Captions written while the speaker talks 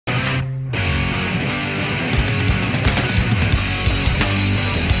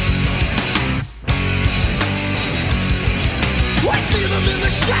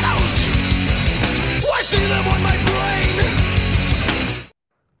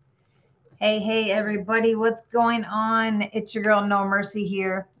Hey, everybody, what's going on? It's your girl, No Mercy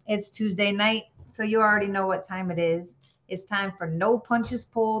here. It's Tuesday night, so you already know what time it is. It's time for No Punches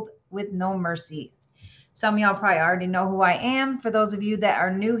Pulled with No Mercy. Some of y'all probably already know who I am. For those of you that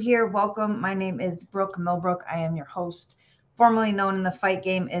are new here, welcome. My name is Brooke Millbrook. I am your host, formerly known in the fight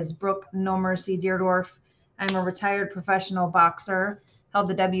game as Brooke No Mercy Deerdorf. I'm a retired professional boxer, held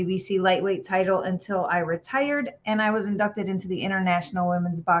the WBC lightweight title until I retired, and I was inducted into the International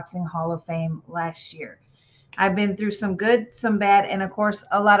Women's Boxing Hall of Fame last year. I've been through some good, some bad, and of course,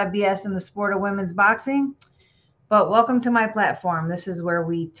 a lot of BS in the sport of women's boxing. But welcome to my platform. This is where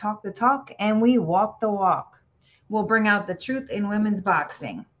we talk the talk and we walk the walk. We'll bring out the truth in women's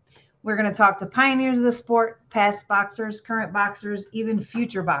boxing. We're going to talk to pioneers of the sport, past boxers, current boxers, even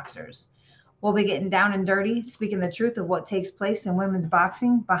future boxers. We'll be getting down and dirty, speaking the truth of what takes place in women's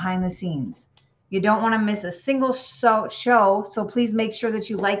boxing behind the scenes. You don't want to miss a single show, so please make sure that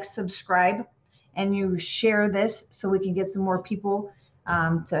you like, subscribe, and you share this so we can get some more people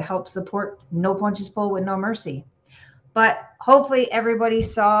to help support No Punches Pulled with No Mercy. But hopefully everybody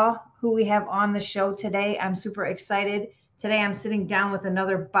saw who we have on the show today. I'm super excited. Today I'm sitting down with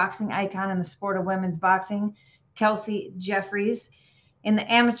another boxing icon in the sport of women's boxing, Kelsey Jeffries. In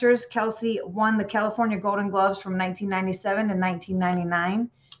the amateurs, Kelsey won the California Golden Gloves from 1997 to 1999.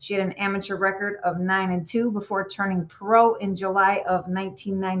 She had an amateur record of 9-2 before turning pro in July of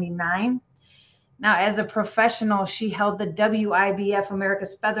 1999. Now, as a professional, she held the WIBF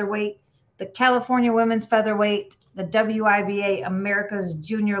America's Featherweight, the California Women's Featherweight, the WIBA America's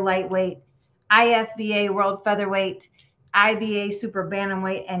Junior Lightweight, IFBA World Featherweight, IBA Super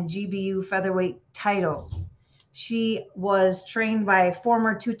Bantamweight, and GBU Featherweight titles. She was trained by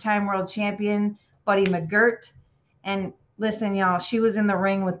former two-time world champion Buddy McGirt. And listen, y'all, she was in the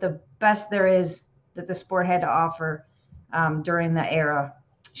ring with the best there is that the sport had to offer during the era.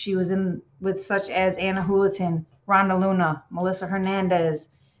 She was in with such as Ana Julaton, Rhonda Luna, Melissa Hernandez,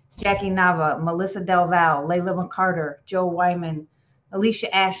 Jackie Nava, Melissa Del Valle, Layla McCarter, Joe Wyman,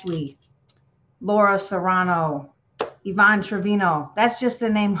 Alicia Ashley, Laura Serrano, Yvonne Trevino. That's just to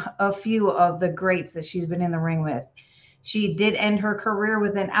name a few of the greats that she's been in the ring with. She did end her career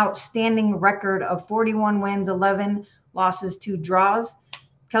with an outstanding record of 41 wins, 11 losses, 2 draws.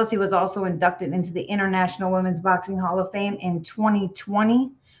 Kelsey was also inducted into the International Women's Boxing Hall of Fame in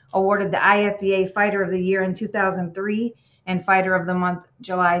 2020, awarded the IFBA Fighter of the Year in 2003, and Fighter of the Month,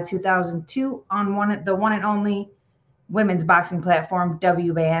 July 2002, on the one and only women's boxing platform,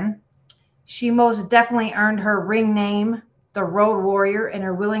 WBAN. She most definitely earned her ring name, the Road Warrior, and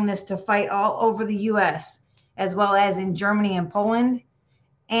her willingness to fight all over the U.S., as well as in Germany and Poland.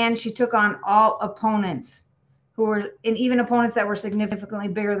 And she took on all opponents and even opponents that were significantly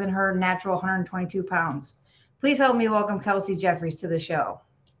bigger than her natural 122 pounds. Please help me welcome Kelsey Jeffries to the show.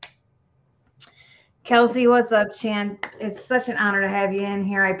 Kelsey, what's up, Chan? It's such an honor to have you in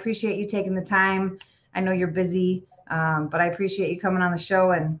here. I appreciate you taking the time. I know you're busy, but I appreciate you coming on the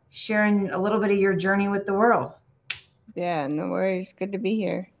show and sharing a little bit of your journey with the world. Yeah, no worries. Good to be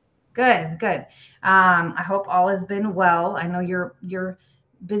here. Good. I hope all has been well. I know you're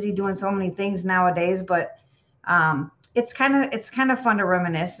busy doing so many things nowadays, but it's kind of fun to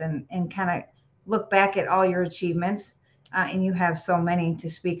reminisce and kind of look back at all your achievements, and you have so many to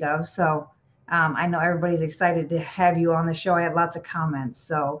speak of. So I know everybody's excited to have you on the show. I had lots of comments.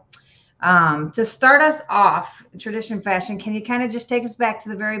 So to start us off, tradition fashion, can you kind of just take us back to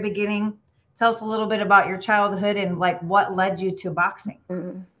the very beginning? Tell us a little bit about your childhood and like what led you to boxing.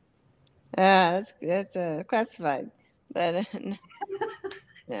 That's classified, but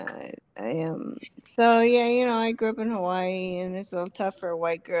no, I am. So yeah, I grew up in Hawaii, and it's a little tough for a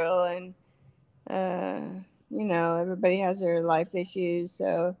white girl, and everybody has their life issues.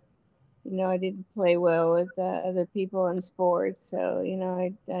 So I didn't play well with other people in sports. So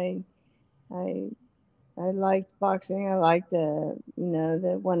I liked boxing. I liked the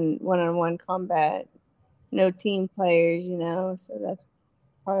one-on-one combat, no team players. So that's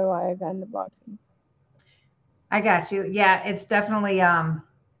probably why I got into boxing. I got you. Yeah, it's definitely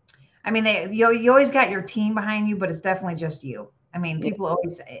I mean you always got your team behind you, but it's definitely just you. I mean, Yeah. people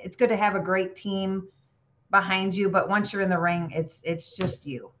always say it's good to have a great team behind you, but once you're in the ring, it's just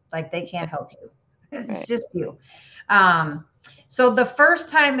you. Like they can't help you. It's Right. just you. Um, so the first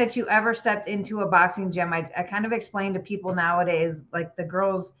time that you ever stepped into a boxing gym, I kind of explained to people nowadays, like the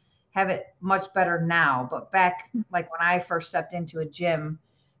girls have it much better now, but back like when I first stepped into a gym,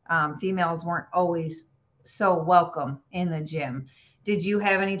 females weren't always so welcome in the gym. Did you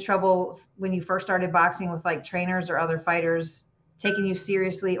have any trouble when you first started boxing with like trainers or other fighters taking you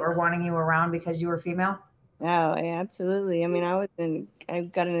seriously or wanting you around because you were female? Oh, yeah, absolutely. I mean, I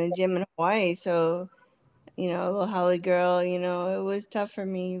got in a gym in Hawaii, so, a little Holly girl, it was tough for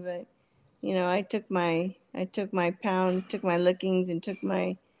me, but, I took my pounds, took my lickings, and took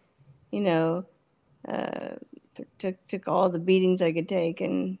my, you know, uh, took all the beatings I could take,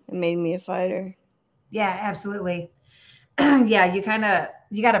 and it made me a fighter. Yeah, absolutely. Yeah, you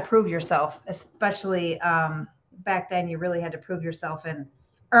got to prove yourself, especially back then. You really had to prove yourself and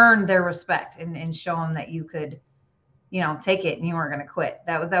earn their respect and show them that you could, take it and you weren't going to quit.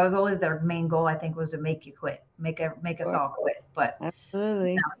 That was always their main goal. I think was to make you quit, make us Sure. all quit. But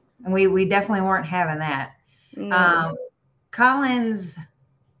Absolutely. and we definitely weren't having that. No. Um, Collins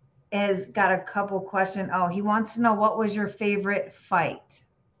has got a couple questions. Oh, he wants to know what was your favorite fight.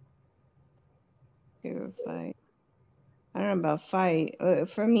 Favorite fight. I don't know about fight.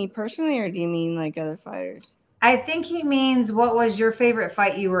 For me personally, or do you mean like other fighters? I think he means what was your favorite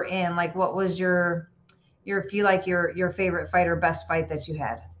fight you were in? Like what was your feel like your favorite fight or best fight that you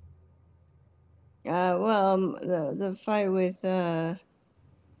had? Well, the fight with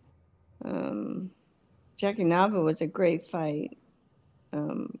um, Jackie Nava was a great fight.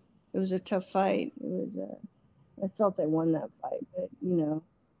 Um, it was a tough fight. It was. I felt I won that fight, but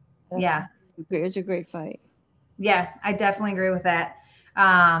uh, Yeah. it was a great fight. Yeah, I definitely agree with that.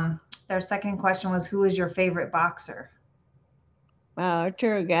 Um, their second question was who was your favorite boxer? Wow,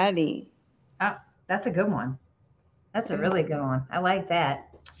 Arturo Gatti. Oh, that's a good one. That's a Yeah. really good one. I like that.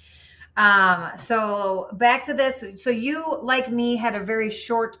 So back to this. So you, like me, had a very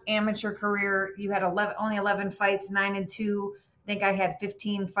short amateur career. You had only 11 fights, 9-2. I think I had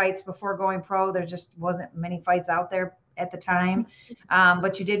 15 fights before going pro. There just wasn't many fights out there at the time.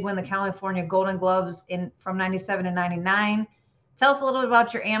 But you did win the California Golden Gloves from 97 to 99. Tell us a little bit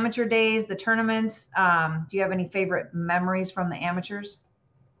about your amateur days, the tournaments. Do you have any favorite memories from the amateurs?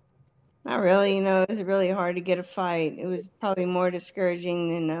 Not really. It was really hard to get a fight. It was probably more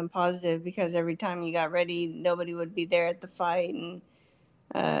discouraging than positive because every time you got ready, nobody would be there at the fight, and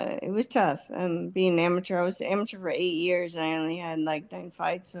it was tough. Being an amateur, I was an amateur for 8 years, and I only had like 9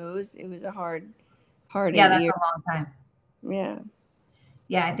 fights, so it was a hard Yeah, eight that's years. a long time. Yeah.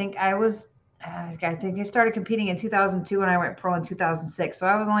 Yeah, I think I started competing in 2002 and I went pro in 2006. So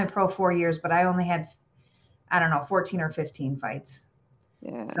I was only pro 4 years, but I only had, I don't know, 14 or 15 fights.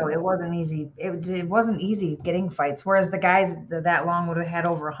 So Yeah. it wasn't easy. It wasn't easy getting fights. Whereas the guys that long would have had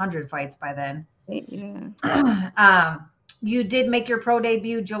over 100 fights by then. Yeah. um, you did make your pro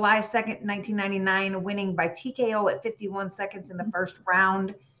debut July 2nd, 1999, winning by TKO at 51 seconds in the first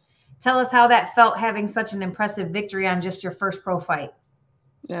round. Tell us how that felt having such an impressive victory on just your first pro fight.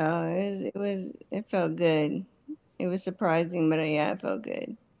 No, it felt good. It was surprising, but yeah, it felt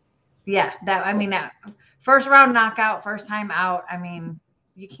good. Yeah, that first round knockout, first time out. I mean,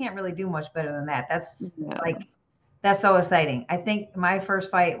 you can't really do much better than that. Like No. that's so exciting. I think my first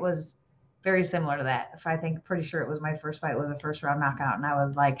fight was very similar to that. If I think pretty sure it was my first fight was a first round knockout, and I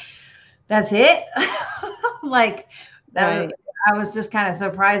was like, that's it. Like that was, Right. I was just kind of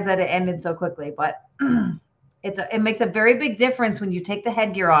surprised that it ended so quickly, but it makes a very big difference when you take the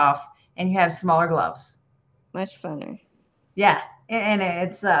headgear off and you have smaller gloves. Much funner. Yeah, and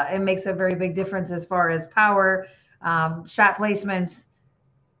it makes a very big difference as far as power, shot placements,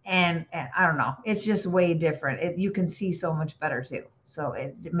 and I don't know. It's just way different. You can see so much better too. So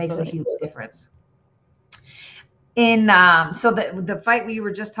it makes a Really. huge difference. So the fight we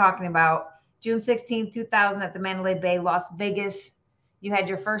were just talking about, June 16th, 2000, at the Mandalay Bay, Las Vegas. You had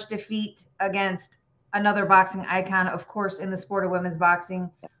your first defeat against another boxing icon, of course, in the sport of women's boxing,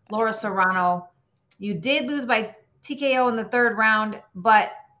 Laura Serrano. You did lose by TKO in the third round,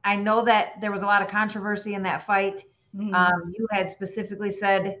 but I know that there was a lot of controversy in that fight. Mhm. You had specifically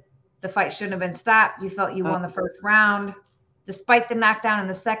said the fight shouldn't have been stopped. You felt you Uh, won the first round. Despite the knockdown in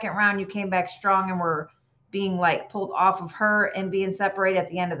the second round, you came back strong and were being like pulled off of her and being separated at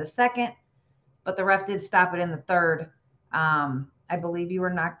the end of the second. But the ref did stop it in the third. I believe you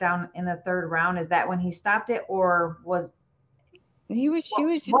were knocked down in the third round. Is that when he stopped it, or she was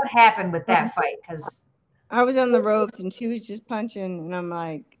just what happened with um, that fight? Because I was on the ropes and she was just punching, and I'm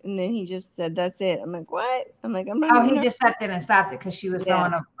like, and then he just said, "That's it." I'm like, "What?" I'm like, "I'm not oh, even." he just stepped in and stopped it because she was Yeah,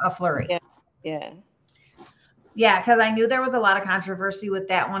 throwing a flurry. yeah, yeah. Yeah, because I knew there was a lot of controversy with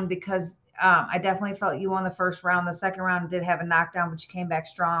that one because I definitely felt you won the first round. The second round did have a knockdown, but you came back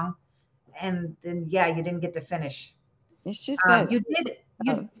strong. And then yeah, you didn't get to finish. It's just that You did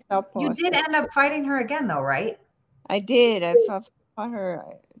you southpaw did stuff. end up fighting her again though, right? I did. I fought her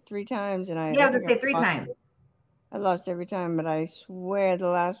 3 times, and Yeah, I I was think gonna say three times. I lost every time. But I swear the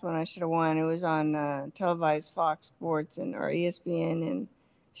last one I should have won. It was on televised Fox Sports or ESPN, and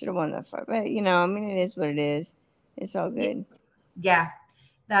should have won that fight. But you know, I mean, it is what it is. It's all good. Yeah.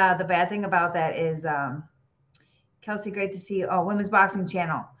 The bad thing about that is Kelsey, great to see you. Oh, Women's Boxing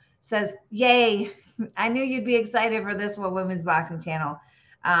Channel says, yay. I knew you'd be excited for this one, Women's Boxing Channel.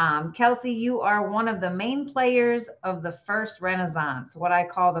 Kelsey, you are one of the main players of the first Renaissance, what I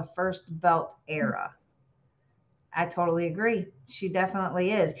call the first belt era. I totally agree. She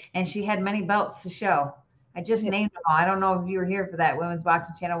definitely is. And she had many belts to show. I just named them all. I don't know if you were here for that Women's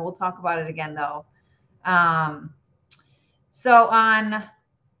Boxing Channel. We'll talk about it again, though. So on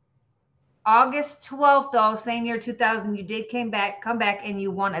August 12th, though, same year, 2000, you did come back, and you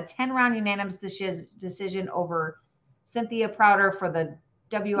won a 10-round unanimous decision over Cynthia Prouder for the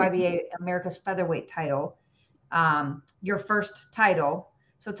WIBA America's Featherweight title, your first title.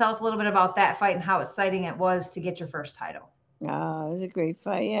 So tell us a little bit about that fight and how exciting it was to get your first title. It was a great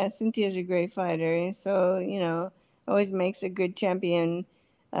fight. Yeah, Cynthia's a great fighter. So, you know, always makes a good championship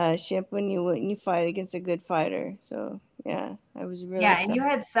when you fight against a good fighter. So, yeah, I was really excited. And you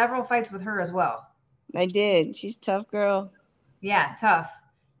had several fights with her as well. I did. She's a tough girl. Yeah, tough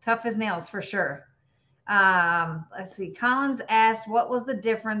as nails for sure. Let's see. Collins asked, what was the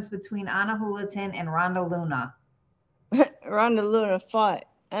difference between Ana Julaton and Rhonda Luna? Rhonda Luna fought.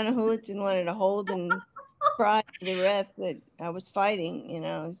 Ana Julaton wanted to hold and cry to the ref that I was fighting.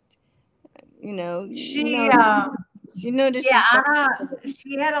 She noticed. Yeah, Ana,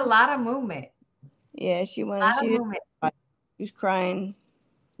 she had a lot of movement. Yeah, she wanted. She was crying.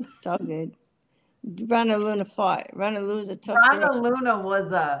 It's all good. Rhonda Luna fought. Rhonda Luna's a tough girl. Rhonda Luna was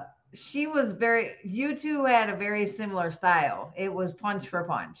you two had a very similar style. It was punch for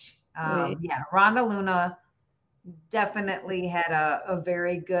punch. Yeah, Rhonda Luna definitely had a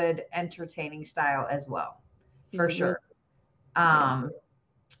very good entertaining style as well, for sure.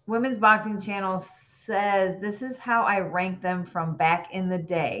 Women's Boxing Channel says this is how I rank them from back in the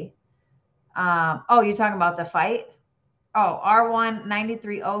day. You're talking about the fight? R1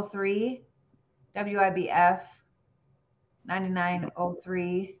 9303 WIBF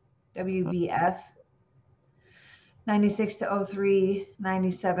 9903 WBF 96-03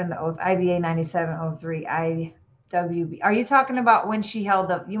 97-03 IBA 9703 IWB. Are you talking about when she held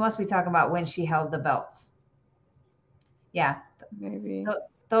the? You must be talking about when she held the belts. Yeah, maybe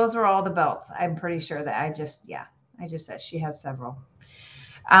those were all the belts. I'm pretty sure that I just said she has several.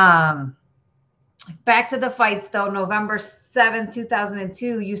 Back to the fights, though. November 7th,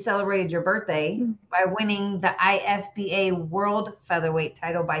 2002, you celebrated your birthday by winning the IFBA World Featherweight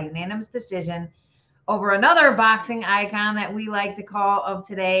title by unanimous decision over another boxing icon that we like to call of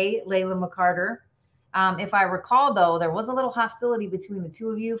today, Layla McCarter. If I recall, though, there was a little hostility between the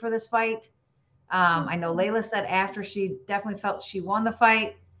two of you for this fight. I know Layla said after she definitely felt she won the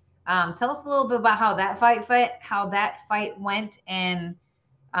fight. Tell us a little bit about how that fight went, and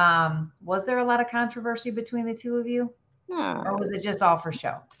was there a lot of controversy between the two of you? No. Or was it just all for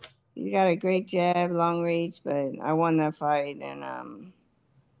show? You got a great jab, long reach, but I won that fight, and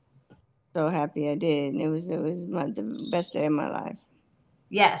so happy I did. It was the best day of my life.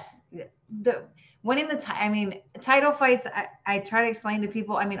 Yes. Winning title fights, I try to explain to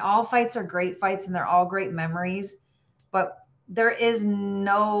people, all fights are great fights and they're all great memories, but there is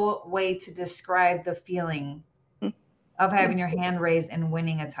no way to describe the feeling of having your hand raised and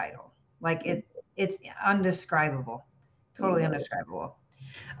winning a title. Like it's undescribable. Totally undescribable.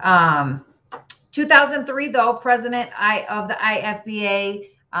 2003, though, president of the IFBA,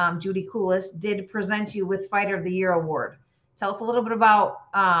 Judy Coulis, did present you with Fighter of the Year award. Tell us a little bit about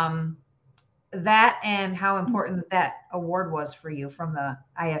that and how important that award was for you from the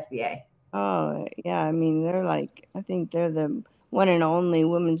IFBA. Oh, yeah. I think they're the one and only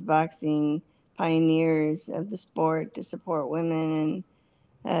women's boxing pioneers of the sport to support women.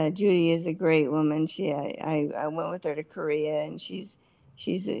 And Judy is a great woman. I went with her to Korea, and she's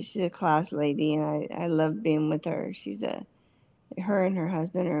a class lady, and I love being with her. Her and her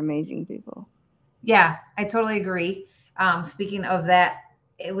husband are amazing people. Yeah, I totally agree. Speaking of that,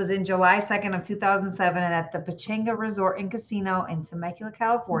 it was in July 2nd of 2007 and at the Pechanga Resort and Casino in Temecula,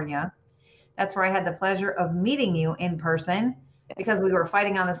 California. That's where I had the pleasure of meeting you in person because we were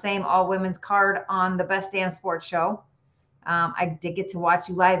fighting on the same all-women's card on the Best Damn Sports Show. I did get to watch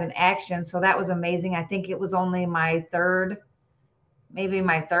you live in action, so that was amazing. I think it was only my third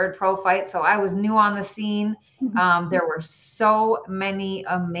pro fight, so I was new on the scene. There were so many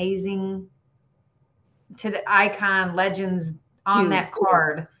amazing icon legends on that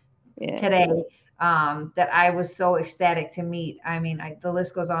card today that I was so ecstatic to meet. The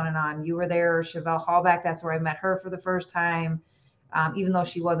list goes on and on. You were there, Chevelle Hallback. That's where I met her for the first time. Even though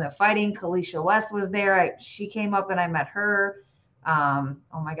she wasn't fighting, Kalisha West was there. She came up and I met her. Oh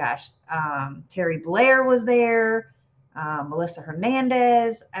my gosh. Terry Blair was there. Melissa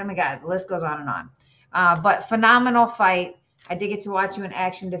Hernandez. Oh my God, the list goes on and on. But phenomenal fight. I did get to watch you in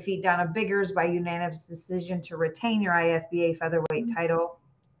action defeat Donna Biggers by unanimous decision to retain your IFBA Featherweight title.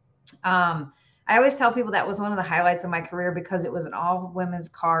 I always tell people that was one of the highlights of my career because it was an all women's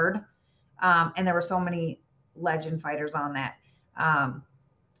card. And there were so many legend fighters on that.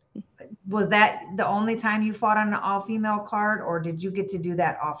 Was that the only time you fought on an all female card, or did you get to do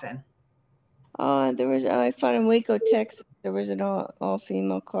that often? I fought in Waco, Texas. There was an all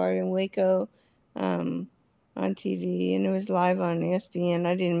female card in Waco on TV, and it was live on ESPN.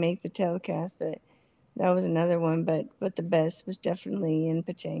 I didn't make the telecast, but that was another one. But the best was definitely in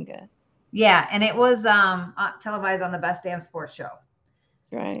Pachanga. Yeah, and it was televised on the Best Damn Sports Show.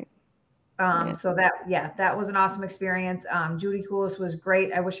 Right. So that was an awesome experience. Judy Coulis was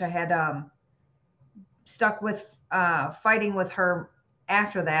great. I wish I had stuck with fighting with her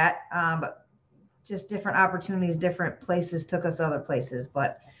after that, but just different opportunities, different places took us other places.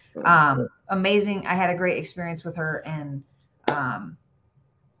 But amazing. I had a great experience with her, and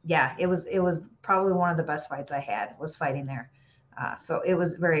it was probably one of the best fights I had was fighting there. So it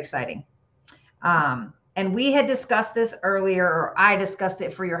was very exciting. And we had discussed this earlier, or I discussed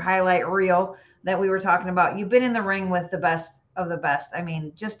it for your highlight reel that we were talking about. You've been in the ring with the best of the best. I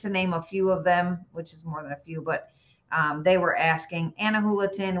mean, just to name a few of them, which is more than a few, but they were asking Ana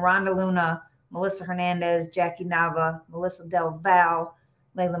Julaton, Rhonda Luna, Melissa Hernandez, Jackie Nava, Melissa Del Val,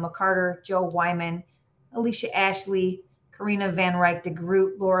 Layla McCarter, Joe Wyman, Alicia Ashley, Karina Van Ryck de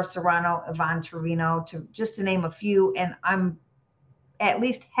Groot, Laura Serrano, Yvonne Trevino, just to name a few. And at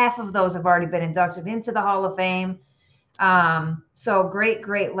least half of those have already been inducted into the Hall of Fame. So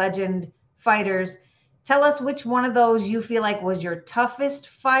great legend fighters. Tell us which one of those you feel like was your toughest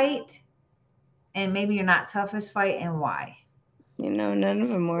fight, and maybe your not toughest fight, and why. None of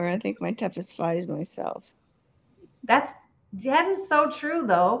them were. I think my toughest fight is myself. That is so true,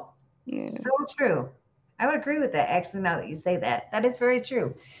 though. Yeah. So true. I would agree with that, actually, now that you say that. That is very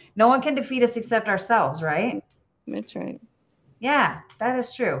true. No one can defeat us except ourselves, right? That's right. Yeah, that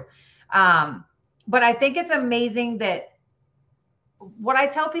is true. But I think it's amazing that what I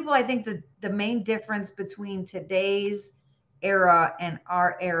tell people, I think the main difference between today's era and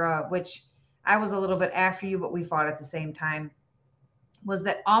our era, which I was a little bit after you, but we fought at the same time, was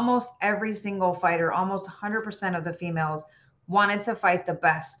that almost every single fighter, almost 100% of the females wanted to fight the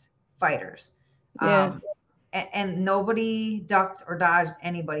best fighters. Yeah. And nobody ducked or dodged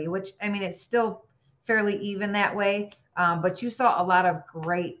anybody, which, I mean, it's still fairly even that way. But you saw a lot of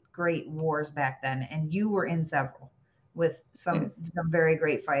great wars back then, and you were in several with some very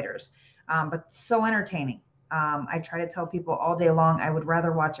great fighters, but so entertaining. I try to tell people all day long, I would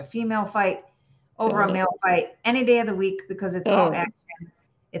rather watch a female fight over a male fight any day of the week, because it's all action,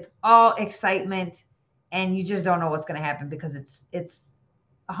 it's all excitement, and you just don't know what's going to happen because it's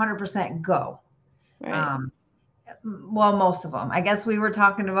 100% go. Right. Well, most of them. I guess we were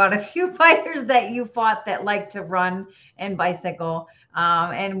talking about a few fighters that you fought that like to run and bicycle.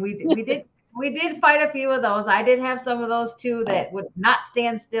 And we did fight a few of those. I did have some of those too that would not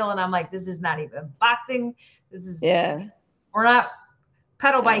stand still. And I'm like, this is not even boxing. This is, we're not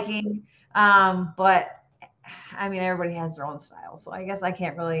pedal biking. But I mean, everybody has their own style. So I guess I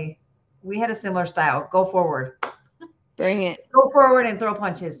can't really, we had a similar style. Go forward. Bring it. Go forward and throw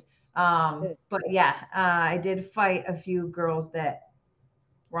punches. But yeah, I did fight a few girls that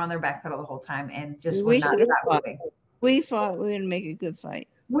were on their back pedal the whole time and just would not stop moving. We fought. We would make a good fight.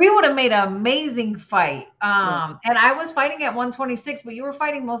 We would have made an amazing fight. And I was fighting at 126, but you were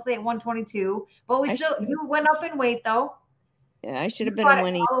fighting mostly at 122. But you went up in weight though. Yeah, I should have been a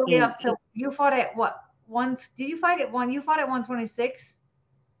 118. You fought at what? Did you fight at one? You fought at 126.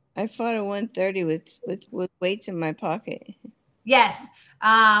 I fought at 130 with weights in my pocket. Yes.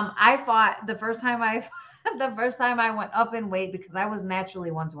 I fought the first time I went up in weight, because I was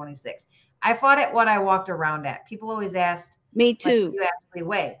naturally 126. I fought at what I walked around at. People always asked me too. Like, you actually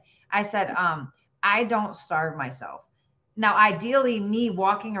weigh. I said, I don't starve myself. Now, ideally, me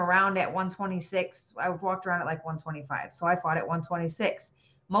walking around at 126, I walked around at like 125. So I fought at 126.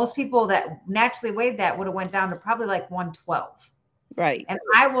 Most people that naturally weighed that would have went down to probably like 112. Right. And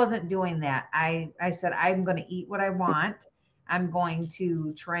I wasn't doing that. I said, I'm going to eat what I want. I'm going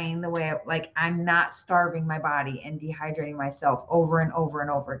to train the way, I'm not starving my body and dehydrating myself over and over and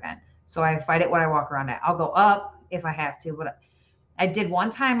over again. So I fight it what I walk around at. I'll go up if I have to, but I did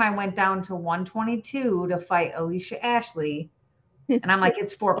one time. I went down to 122 to fight Alicia Ashley. And I'm like,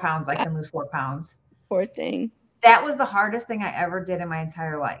 it's 4 pounds. I can lose 4 pounds. Poor thing. That was the hardest thing I ever did in my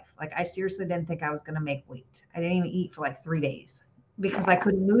entire life. Like, I seriously didn't think I was going to make weight. I didn't even eat for like 3 days. because I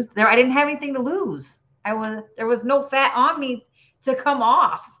couldn't lose there. I didn't have anything to lose. There was no fat on me to come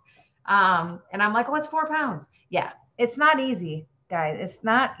off. And I'm like, oh, it's 4 pounds. Yeah, it's not easy, guys. It's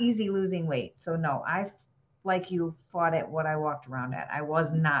not easy losing weight. So no, I, like you, fought at what I walked around at. I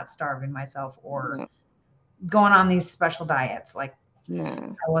was not starving myself or going on these special diets. Like, no,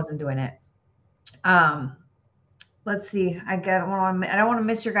 I wasn't doing it. Let's see. I don't want to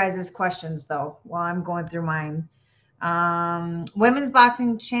miss your guys' questions though while I'm going through mine. Women's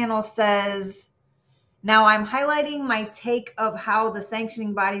Boxing Channel says, now I'm highlighting my take of how the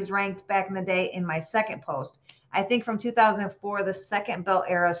sanctioning bodies ranked back in the day in my second post. I think from 2004, the second belt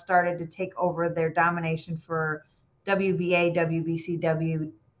era started to take over their domination for WBA, WBC,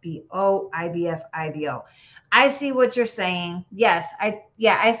 WBO, IBF, IBO. I see what you're saying. Yes,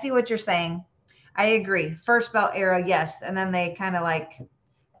 I see what you're saying. I agree. First belt era, yes. And then they kind of like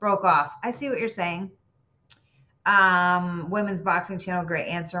broke off. I see what you're saying. Women's Boxing Channel, great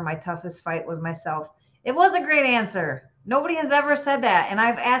answer. My toughest fight was myself. It was a great answer. Nobody has ever said that. And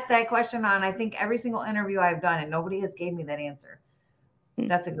I've asked that question on, I think, every single interview I've done, and nobody has gave me that answer.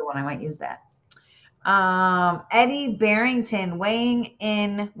 That's a good one. I might use that. Eddie Barrington, weighing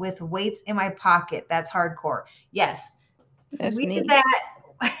in with weights in my pocket. That's hardcore. Yes. We did that.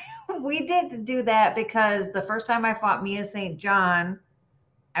 We did do that because the first time I fought Mia St. John,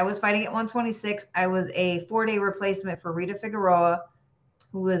 I was fighting at 126. I was a 4-day replacement for Rita Figueroa,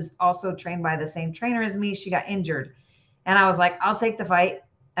 who was also trained by the same trainer as me. She got injured. And I was like, I'll take the fight.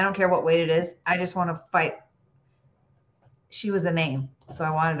 I don't care what weight it is. I just want to fight. She was a name, so I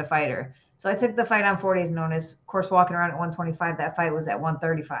wanted to fight her. So I took the fight on 4 days notice. Of course, walking around at 125, that fight was at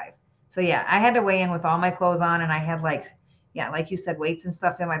 135. So yeah, I had to weigh in with all my clothes on, and I had like you said, weights and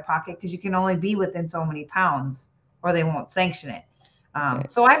stuff in my pocket because you can only be within so many pounds or they won't sanction it.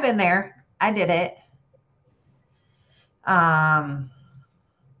 So I've been there. I did it.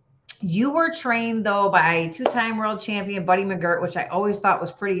 You were trained, though, by two-time world champion Buddy McGirt, which I always thought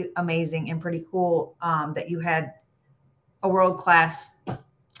was pretty amazing and pretty cool, that you had a world-class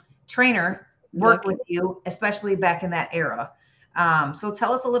trainer work with you, especially back in that era. So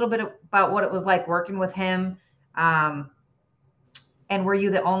tell us a little bit about what it was like working with him. And were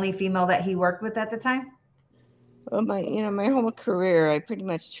you the only female that he worked with at the time? Well, my whole career, I pretty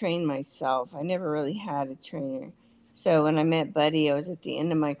much trained myself. I never really had a trainer. So when I met Buddy, I was at the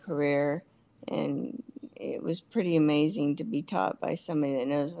end of my career, and it was pretty amazing to be taught by somebody that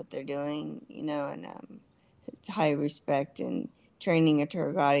knows what they're doing, and it's high respect. And training a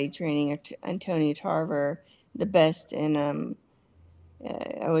Turgati, training Antonio Tarver, the best, and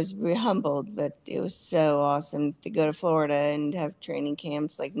I was humbled, but it was so awesome to go to Florida and have training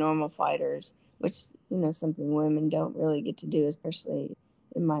camps like normal fighters, which, something women don't really get to do, especially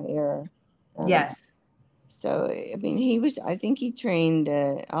in my era. Yes. So, I mean, I think he trained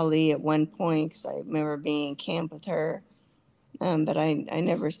Ali at one point because I remember being in camp with her. But I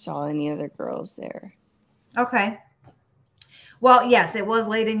never saw any other girls there. Okay. Well, yes, it was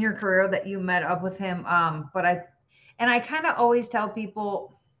late in your career that you met up with him. But I kind of always tell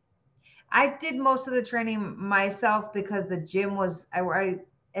people I did most of the training myself because the gym was,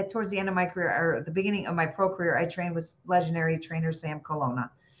 towards the end of my career or the beginning of my pro career, I trained with legendary trainer Sam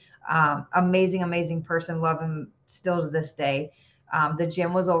Colonna. Amazing, amazing person. Love him still to this day. The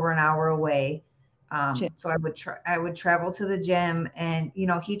gym was over an hour away. So I would travel to the gym, and,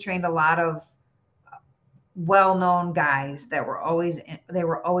 he trained a lot of well-known guys that were always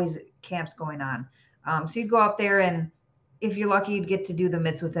camps going on. So you'd go up there, and if you're lucky, you'd get to do the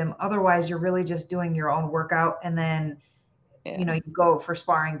mitts with him. Otherwise, you're really just doing your own workout, and then you go for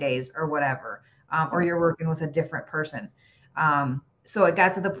sparring days or whatever, or you're working with a different person. So it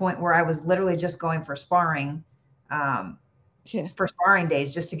got to the point where I was literally just going for sparring, for sparring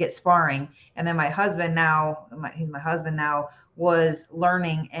days, just to get sparring. And then my husband he's my husband now, was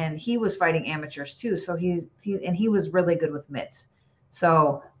learning, and he was fighting amateurs too. So he was really good with mitts.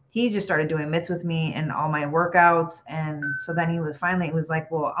 So he just started doing mitts with me and all my workouts. And so then it was like,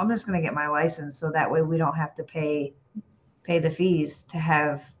 well, I'm just going to get my license, so that way we don't have to pay the fees to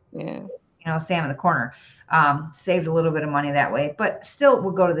have, Sam in the corner. Saved a little bit of money that way, but still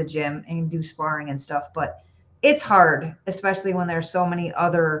we'll go to the gym and do sparring and stuff. But it's hard, especially when there's so many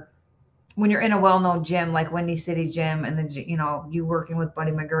when you're in a well-known gym like Windy City Gym, and then, you working with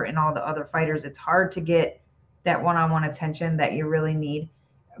Buddy McGirt and all the other fighters, it's hard to get that one-on-one attention that you really need.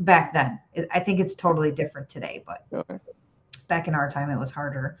 Back then, I think it's totally different today, but back in our time, it was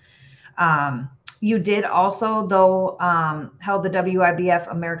harder. You did also, though, held the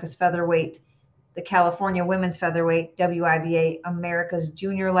WIBF America's Featherweight, the California Women's Featherweight, WIBA America's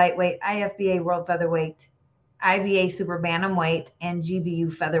Junior Lightweight, IFBA World Featherweight, IBA Super Bantamweight, and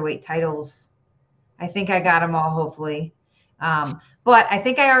GBU Featherweight titles. I think I got them all, hopefully. But I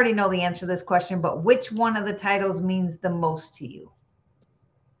think I already know the answer to this question, but which one of the titles means the most to you?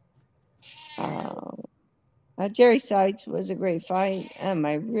 Jerry Seitz was a great fight.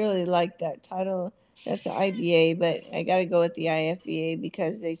 I really liked that title. That's the IBA, but I got to go with the IFBA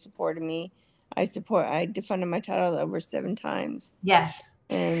because they supported me. I defended my title over 7 times. Yes.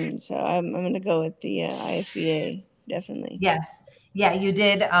 And so I'm going to go with the IFBA, definitely. Yes. Yeah, you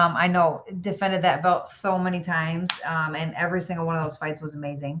did. I know, defended that belt so many times, and every single one of those fights was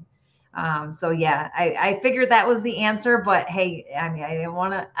amazing. So yeah, I figured that was the answer, but hey, I mean, I didn't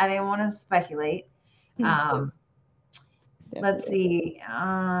want to speculate. Let's see.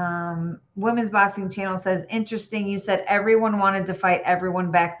 Women's Boxing Channel says, interesting. You said everyone wanted to fight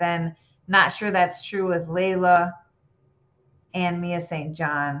everyone back then. Not sure that's true with Layla and Mia St.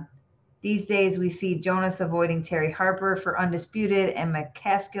 John. These days, we see Jonas avoiding Terry Harper for Undisputed and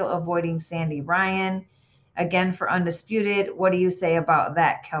McCaskill avoiding Sandy Ryan, again for Undisputed. What do you say about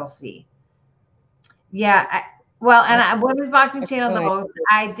that, Kelsey? Yeah, Women's Boxing Channel, though,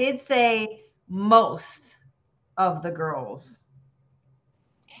 I did say most of the girls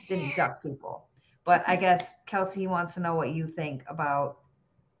didn't duck people. But I guess Kelsey wants to know what you think about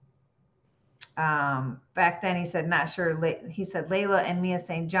back then. He said, not sure. He said Layla and Mia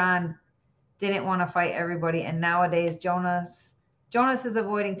St. John didn't want to fight everybody. And nowadays, Jonas is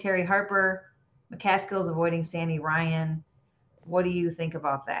avoiding Terry Harper. McCaskill's avoiding Sandy Ryan. What do you think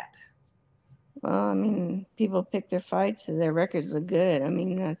about that? Well, I mean, people pick their fights so their records look good. I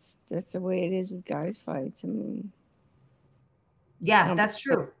mean, that's the way it is with guys' fights. I mean, yeah, that's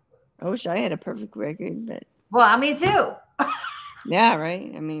true. I wish I had a perfect record, but well, me too. Yeah,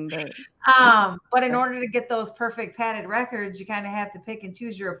 right. I mean, but in order to get those perfect padded records, you kind of have to pick and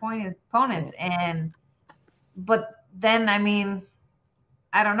choose your opponents. Yeah. But then, I mean,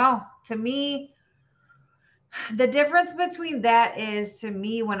 I don't know. To me, the difference between that is, to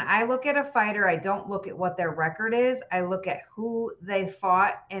me, when I look at a fighter, I don't look at what their record is. I look at who they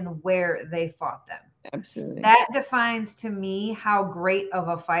fought and where they fought them. Absolutely. That defines to me how great of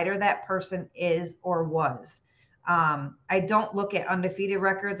a fighter that person is or was. I don't look at undefeated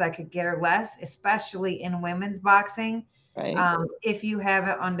records. I could care less, especially in women's boxing. Right. If you have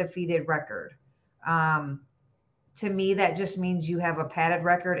an undefeated record, to me, that just means you have a padded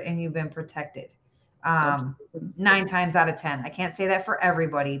record and you've been protected. 9 times out of 10. I can't say that for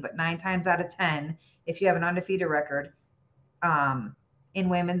everybody, but 9 times out of 10, if you have an undefeated record in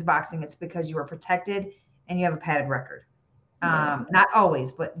women's boxing, it's because you are protected and you have a padded record. Not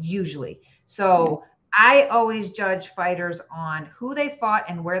always, but usually. So I always judge fighters on who they fought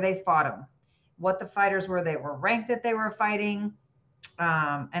and where they fought them, what the fighters were, they were ranked that they were fighting,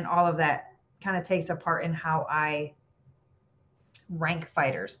 and all of that kind of takes a part in how I rank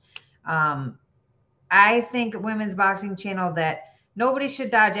fighters. I think Women's Boxing Channel that nobody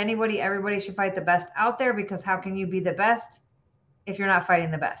should dodge anybody. Everybody should fight the best out there, because how can you be the best if you're not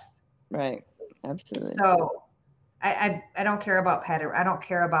fighting the best? Right. Absolutely. So I don't care about padded. I don't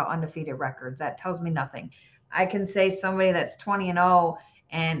care about undefeated records. That tells me nothing. I can say somebody that's 20-0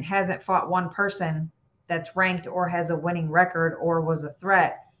 and hasn't fought one person that's ranked or has a winning record or was a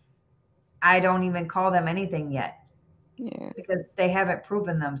threat. I don't even call them anything yet. Yeah. Because they haven't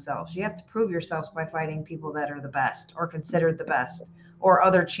proven themselves. You have to prove yourselves by fighting people that are the best or considered the best, or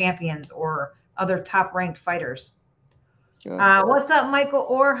other champions or other top ranked fighters. Sure. What's up, Michael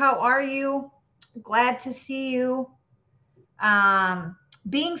Orr? How are you? Glad to see you.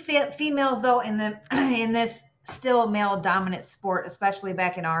 Being females, though, in this still male dominant sport, especially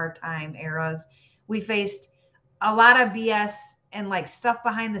back in our time eras, we faced a lot of BS and like stuff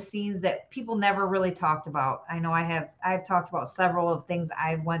behind the scenes that people never really talked about. I know I've talked about several of things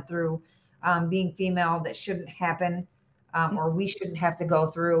I went through being female that shouldn't happen, or we shouldn't have to go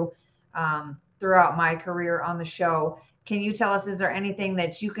through throughout my career on the show. Can you tell us, is there anything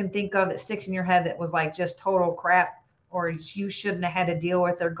that you can think of that sticks in your head that was like just total crap, or you shouldn't have had to deal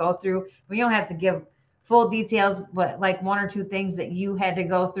with or go through? We don't have to give full details, but like 1 or 2 things that you had to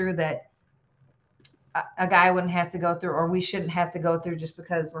go through that a guy wouldn't have to go through, or we shouldn't have to go through just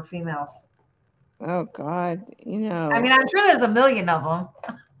because we're females. Oh God, I mean, I'm sure there's a million of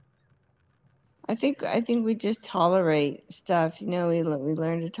them. I think we just tolerate stuff. We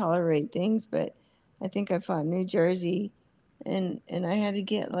learn to tolerate things. But I think I fought New Jersey, and I had to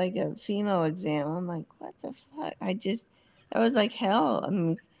get like a female exam. I'm like, what the fuck? That was like hell. I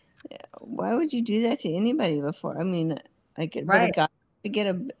mean, why would you do that to anybody before? I mean, like, right. But a guy to get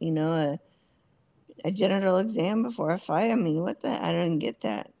a genital exam before a fight. I mean, what the? I don't get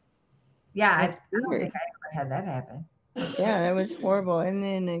that. Yeah, I don't think had that happen. Yeah, that was horrible. And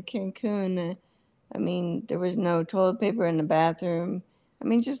then in Cancun, I mean, there was no toilet paper in the bathroom. I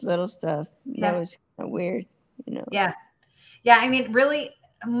mean, just little stuff. That Yeah. was kind of weird, you know. Yeah. Yeah. I mean, really,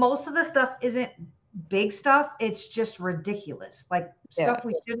 most of the stuff isn't big stuff. It's just ridiculous. Like Yeah, stuff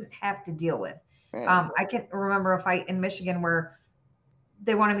we shouldn't have to deal with. right. I can remember a fight in Michigan where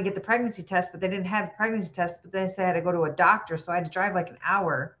they wanted me to get the pregnancy test, but they didn't have the pregnancy test, but they said I had to go to a doctor. So I had to drive like an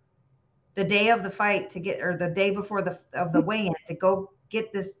hour the day of the fight to get, or the day before the weigh-in to go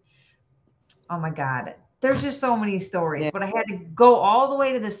get this. Oh my God. There's just so many stories, Yeah, but I had to go all the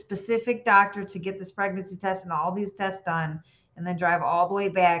way to this specific doctor to get this pregnancy test and all these tests done, and then drive all the way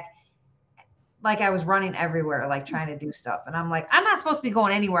back. Like I was running everywhere, like trying to do stuff. And I'm like, I'm not supposed to be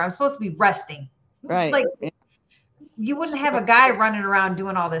going anywhere. I'm supposed to be resting. right. Like Yeah, you wouldn't have a guy running around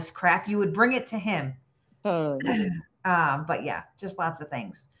doing all this crap. You would bring it to him. totally. But yeah, just lots of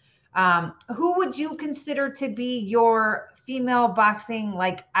things. Who would you consider to be your female boxing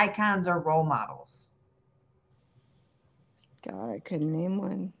like icons or role models? God, I couldn't name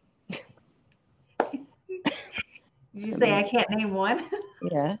one. Did you I say mean, I can't name one?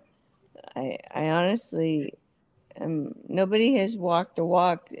 yeah, I honestly, nobody has walked the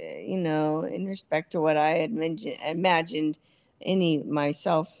walk, you know, in respect to what I had imagined any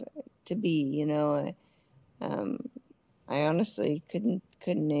myself to be, you know. I honestly couldn't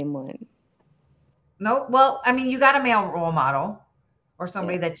name one. No. Well, I mean, you got a male role model or Yeah,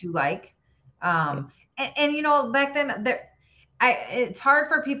 somebody that you like. yeah, And you know, back then it's hard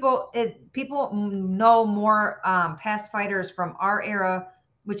for people. People know more past fighters from our era,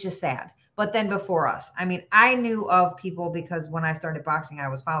 which is sad. But then before us, I mean, I knew of people because when I started boxing, I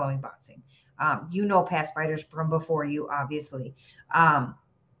was following boxing. You know, past fighters from before you, obviously. Um,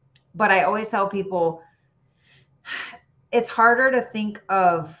 but I always tell people it's harder to think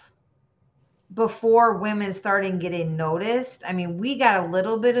of before women starting getting noticed. I mean, we got a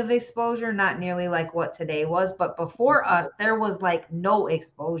little bit of exposure, not nearly like what today was, but before us, there was like no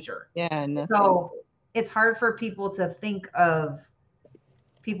exposure. yeah, nothing. So it's hard for people to think of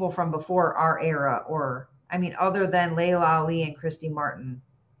people from before our era, or, I mean, other than Layla Ali and Christy Martin,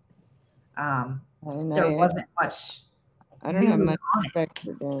 And there wasn't much I don't have news much on it. respect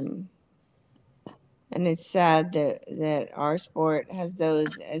for them. And it's sad that our sport has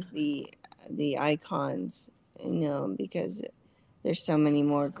those as the icons, you know, because there's so many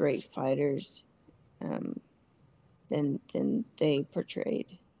more great fighters um, than they portrayed.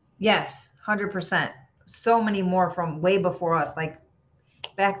 Yes, 100%. So many more from way before us, like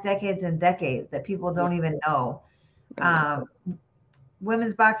back decades and decades that people Yeah, don't even know. right. Um,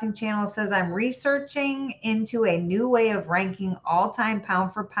 Women's Boxing Channel says I'm researching into a new way of ranking all-time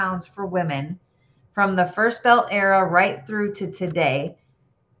pound for pounds for women from the first belt era right through to today.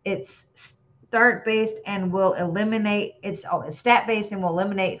 It's start based and will eliminate it's stat based and will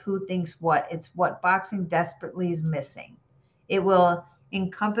eliminate who thinks what. It's what boxing desperately is missing. It will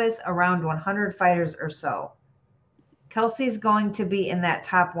encompass around 100 fighters or so. Kelsey's going to be in that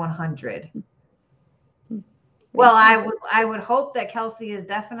top 100. Well, Thank you. I would hope that Kelsey is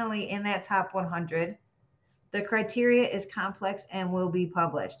definitely in that top 100. The criteria is complex and will be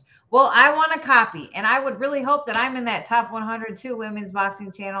published. Well, I want a copy, and I would really hope that I'm in that top 100 too, Women's Boxing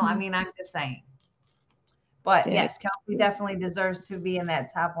Channel. I mean, I'm just saying. But Yeah. yes, Kelsey definitely deserves to be in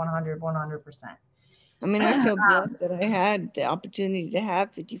that top 100, 100%. I mean, I feel blessed that I had the opportunity to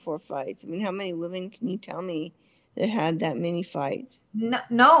have 54 fights. I mean, how many women can you tell me that had that many fights? No,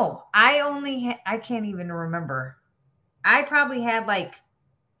 no, I can't even remember. I probably had like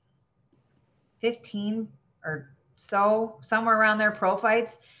 15 or so, somewhere around there, pro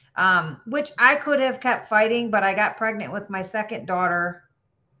fights, which I could have kept fighting, but I got pregnant with my second daughter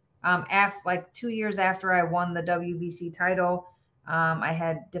after like 2 years after I won the WBC title. I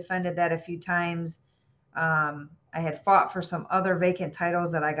had defended that a few times. I had fought for some other vacant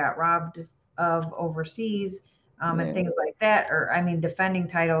titles that I got robbed of overseas, and Yeah. things like that. Or, I mean, defending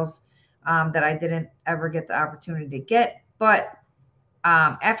titles that I didn't ever get the opportunity to get. But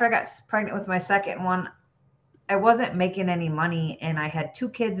after I got pregnant with my second one, I wasn't making any money, and I had two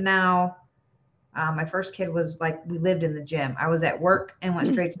kids now. My first kid was like, we lived in the gym. I was at work and went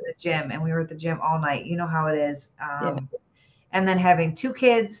straight to the gym, and we were at the gym all night. You know how it is. Yeah. And then having two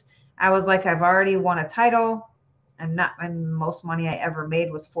kids, I was like, I've already won a title. And most money I ever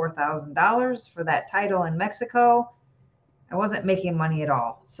made was $4,000 for that title in Mexico. I wasn't making money at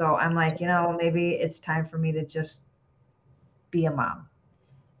all. So I'm like, maybe it's time for me to just be a mom.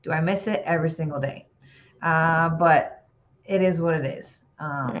 Do I miss it? Every single day? But it is what it is.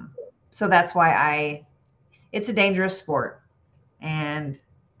 Right. So that's why it's a dangerous sport. And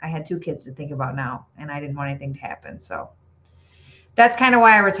I had 2 kids to think about now, and I didn't want anything to happen. So that's kind of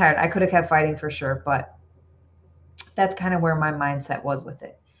why I retired. I could have kept fighting for sure, but that's kind of where my mindset was with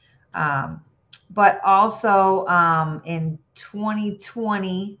it. Um, but also in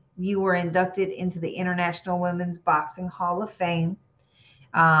 2020, you were inducted into the International Women's Boxing Hall of Fame.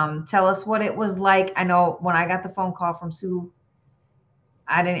 Tell us what it was like. I know when I got the phone call from Sue,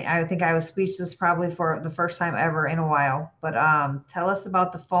 I think I was speechless probably for the first time ever in a while. But tell us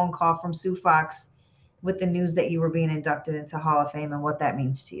about the phone call from Sue Fox with the news that you were being inducted into Hall of Fame and what that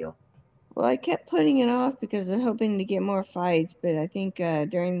means to you. Well, I kept putting it off because I was hoping to get more fights, but I think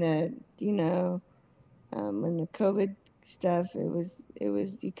during the, when the COVID stuff, it was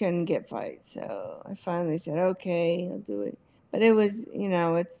you couldn't get fights. So I finally said, okay, I'll do it. But it was,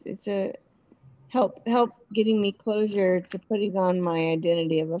 it's a help getting me closure to putting on my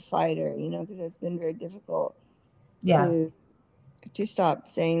identity of a fighter, because it's been very difficult Yeah. to stop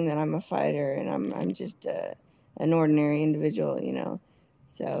saying that I'm a fighter and I'm just an ordinary individual.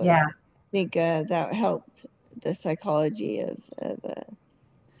 So Yeah. I think that helped the psychology of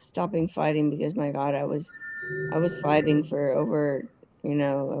stopping fighting, because my God, I was fighting for over, I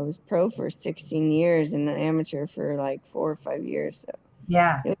was pro for 16 years and an amateur for like 4 or 5 years. So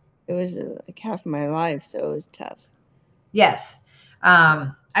Yeah. it was like half my life. So it was tough. Yes.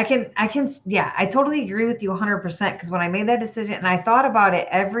 Yeah, I totally agree with you 100% because when I made that decision and I thought about it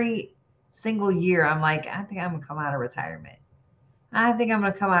every single year, I'm like, I think I'm gonna come out of retirement. I think I'm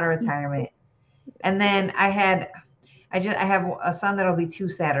gonna come out of retirement. And then I have a son that'll be 2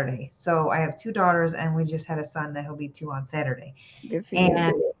 Saturday. So I have 2 daughters and we just had a son that'll be 2 on Saturday. Good for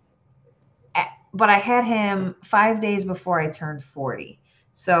And you. but I had him 5 days before I turned 40.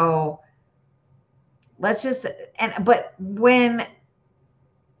 So let's just but when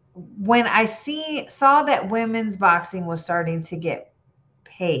I saw that women's boxing was starting to get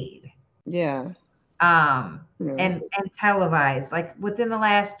paid, Yeah. and televised, like within the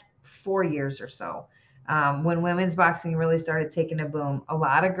last 4 years or so, when women's boxing really started taking a boom, a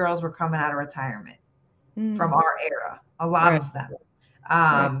lot of girls were coming out of retirement from our era, a lot Right. of them.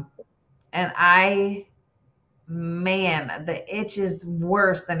 Right. And man, the itch is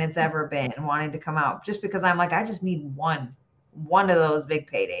worse than it's ever been wanting to come out just because I'm like, I just need one of those big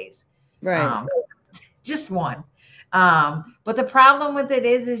paydays. Right. Just one. But the problem with it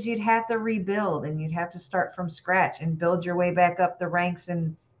is you'd have to rebuild and you'd have to start from scratch and build your way back up the ranks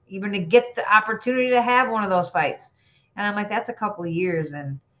and even to get the opportunity to have one of those fights. And I'm like, that's a couple of years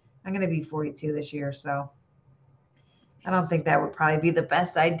and I'm going to be 42 this year. So I don't think that would probably be the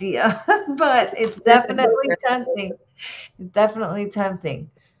best idea, but it's definitely tempting. It's definitely tempting.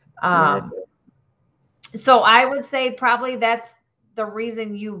 So I would say probably that's the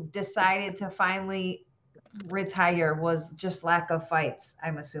reason you decided to finally retire was just lack of fights,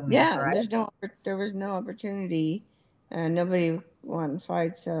 I'm assuming, Yeah, correct? there was no opportunity. Nobody wanted to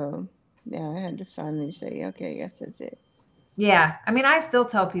fight, so yeah, I had to finally say, okay, I guess that's it. Yeah. I mean, I still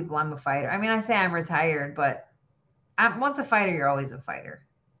tell people I'm a fighter. I mean, I say I'm retired, but once a fighter, you're always a fighter.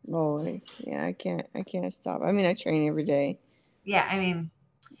 Always. Yeah, I can't stop. I mean, I train every day. Yeah. I mean,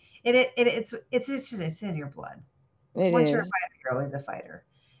 it's in your blood. It Once you're a is. fighter, you're always a fighter.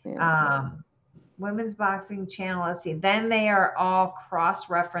 Yeah. Women's boxing channel. Let's see. Then they are all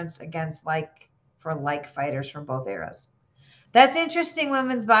cross-referenced against like fighters from both eras. That's interesting,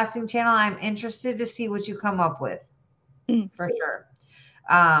 women's boxing channel. I'm interested to see what you come up with for sure.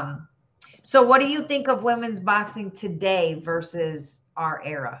 So what do you think of women's boxing today versus our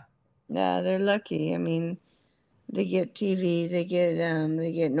era? Yeah, they're lucky. I mean, they get TV, they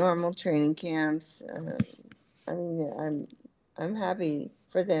get normal training camps. I mean, I'm happy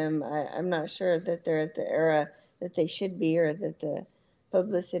for them. I'm not sure that they're at the era that they should be or that the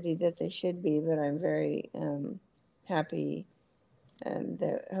publicity that they should be, but I'm very happy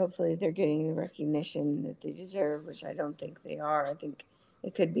that hopefully they're getting the recognition that they deserve, which I don't think they are. I think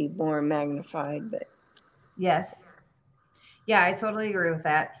it could be more magnified, but Yes. Yeah, I totally agree with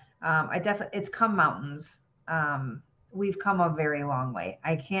that. I definitely it's come mountains. We've come a very long way.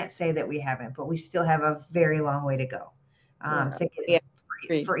 I can't say that we haven't, but we still have a very long way to go yeah, to get yeah,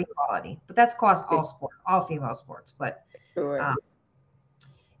 for agreed. equality. But that's across all female sports. But Sure.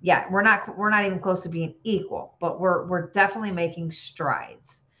 yeah, we're not even close to being equal, but we're definitely making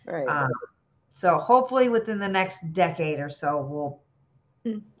strides. Right. So hopefully within the next decade or so, we'll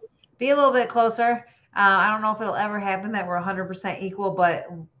Hmm. be a little bit closer. I don't know if it'll ever happen that we're 100% equal, but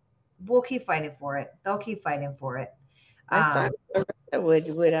we'll keep fighting for it. They'll keep fighting for it. I thought that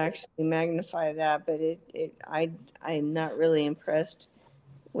would actually magnify that, but I'm not really impressed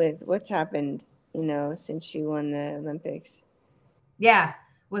with what's happened, since she won the Olympics. Yeah.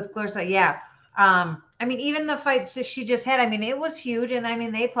 with Clarissa. Yeah. I mean, even the fight she just had, I mean, it was huge, and I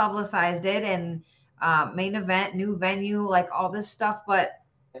mean, they publicized it, and main event, new venue, like all this stuff. But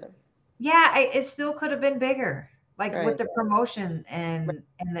Yeah. yeah, it still could have been bigger, like with Right. the promotion Right.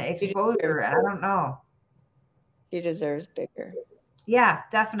 and the She deserves, exposure. I don't know. she deserves bigger. Yeah,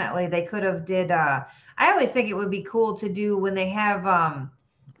 definitely. They could have did. I always think it would be cool to do when they have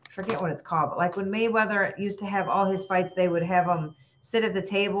forget what it's called, but like when Mayweather used to have all his fights, they would have them sit at the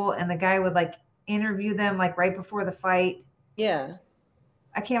table and the guy would like interview them like right before the fight. Yeah.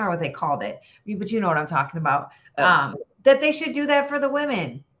 I can't remember what they called it, but you know what I'm talking about. Oh, That they should do that for the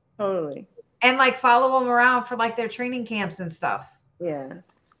women totally. and like follow them around for like their training camps and stuff. Yeah.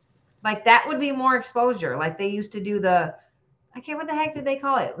 Like that would be more exposure. Like they used to do I can't, what the heck did they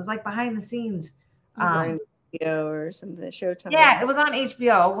call it? It was like behind the scenes. Behind video or something. Yeah, Showtime. it was on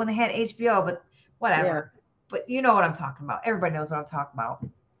HBO when they had HBO, but Yeah, whatever. But you know what I'm talking about. Everybody knows what I'm talking about.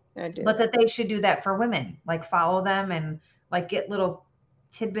 I do. But that they should do that for women, like follow them and like get little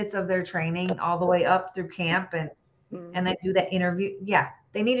tidbits of their training all the way up through camp and then do that interview. Yeah,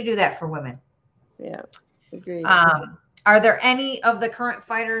 they need to do that for women. Yeah, agreed. Are there any of the current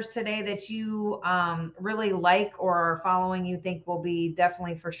fighters today that you really like or are following you think will be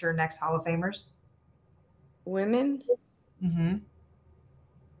definitely for sure next Hall of Famers? Women? Mm-hmm.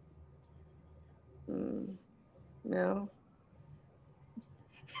 No.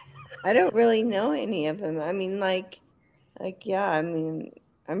 I don't really know any of them. I mean, yeah, I mean,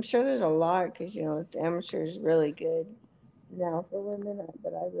 I'm sure there's a lot because, you know, the amateur is really good now for women,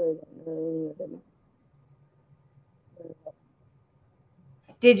 but I really don't know any of them.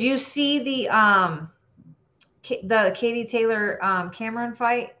 Did you see the Katie Taylor Cameron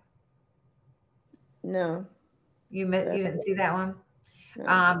fight? No. You didn't see that one? No.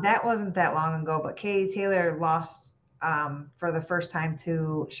 That wasn't that long ago, but Katie Taylor lost for the first time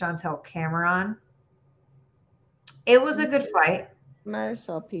to Chantel Cameron. It was a good fight. Might have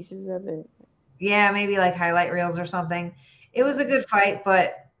saw pieces of it. Yeah, maybe like highlight reels or something. It was a good fight,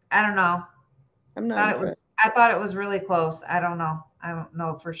 but I don't know. I'm not impressed. I thought it was really close. I don't know. I don't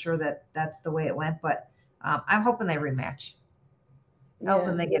know for sure that that's the way it went, but I'm hoping they rematch.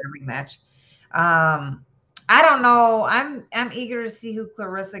 Hoping they get a rematch. I don't know. I'm eager to see who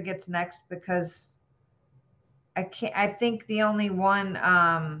Clarissa gets next because I think the only one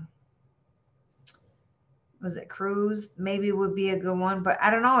was it Cruz maybe would be a good one, but I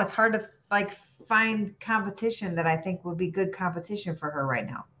don't know. It's hard to like find competition that I think would be good competition for her right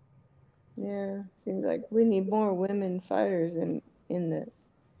now. Yeah, seems like we need more women fighters in the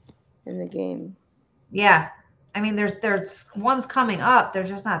game. Yeah, I mean, there's ones coming up. They're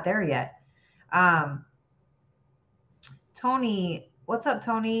just not there yet. Tony, what's up,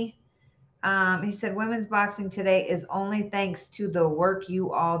 Tony? He said women's boxing today is only thanks to the work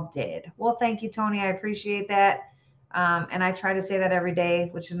you all did. Well, thank you, Tony. I appreciate that. And I try to say that every day,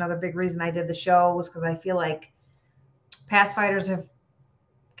 which is another big reason I did the show was because I feel like past fighters have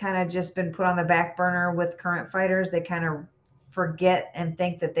kind of just been put on the back burner with current fighters. They kind of forget and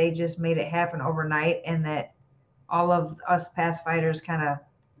think that they just made it happen overnight and that all of us past fighters kind of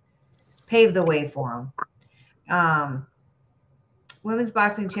paved the way for them. Women's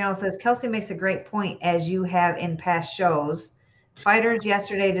Boxing Channel says Kelsey makes a great point, as you have in past shows. Fighters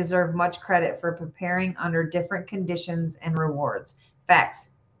yesterday deserve much credit for preparing under different conditions and rewards. Facts.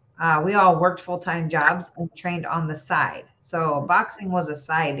 We all worked full-time jobs and trained on the side. So boxing was a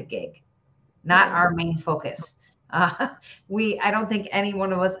side gig, not our main focus. I don't think any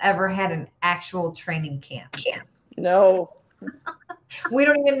one of us ever had an actual training camp. No. We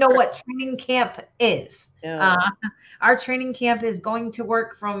don't even know what training camp is. No. Our training camp is going to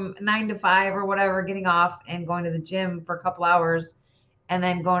work from 9 to 5 or whatever, getting off and going to the gym for a couple hours and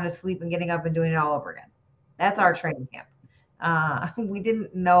then going to sleep and getting up and doing it all over again. That's our training camp. We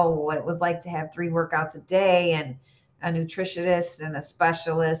didn't know what it was like to have 3 workouts a day and a nutritionist and a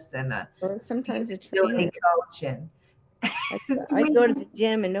specialist and sometimes a trainer coach. And I'd go to the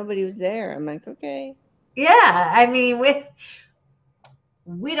gym and nobody was there. I'm like, okay. Yeah, I mean,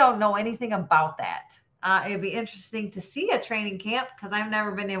 we don't know anything about that. It'd be interesting to see a training camp because I've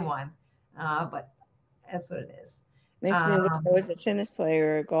never been in one, but that's what it is. Makes me wish I was a tennis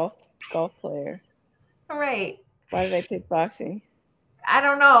player or a golf player. Right. Why did I pick boxing? I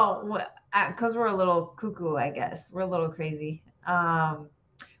don't know, because we're a little cuckoo, I guess. We're a little crazy.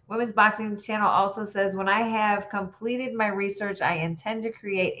 Women's Boxing Channel also says, when I have completed my research, I intend to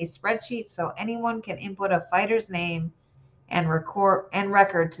create a spreadsheet so anyone can input a fighter's name and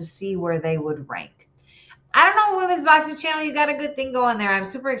record to see where they would rank. I don't know, Women's Boxing Channel, you got a good thing going there. I'm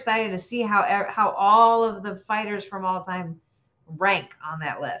super excited to see how all of the fighters from all time rank on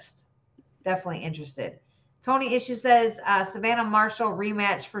that list. Definitely interested. Tony Issue says Savannah Marshall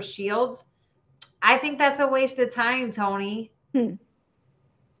rematch for Shields. I think that's a waste of time, Tony.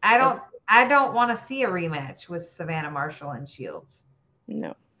 I don't want to see a rematch with Savannah Marshall and Shields.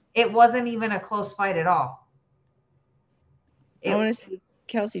 No. It wasn't even a close fight at all. I want to see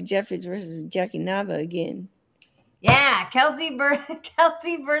Kelsey Jeffries versus Jackie Nava again. Yeah, Kelsey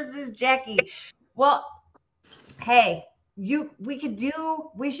versus Jackie. Well, hey,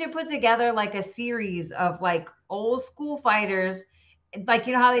 we should put together like a series of like old school fighters, like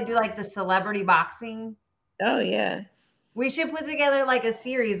you know how they do like the celebrity boxing. Oh yeah. We should put together like a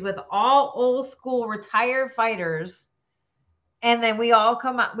series with all old school retired fighters, and then we all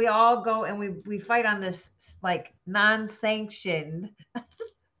come up, we all go and we fight on this like non-sanctioned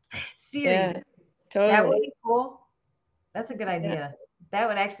series. Yeah, totally. That would be cool. That's a good idea. That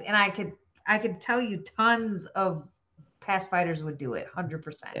would actually, and I could tell you tons of past fighters would do it.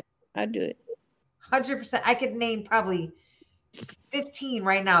 100%. I'd do it. 100%. I could name probably 15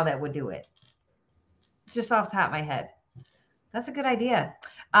 right now that would do it. Just off the top of my head. That's a good idea.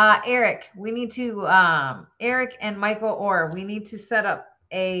 Eric, we need to Eric and Michael Orr, we need to set up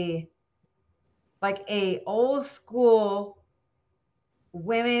a old school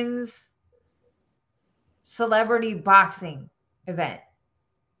women's celebrity boxing event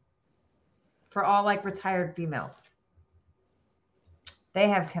for all like retired females. They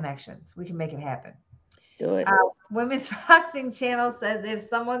have connections. We can make it happen. Let's do it. Women's Boxing Channel says if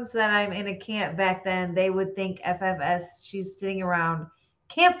someone said I'm in a camp back then, they would think FFS. She's sitting around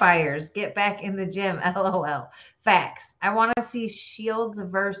campfires. Get back in the gym. LOL. Facts. I want to see Shields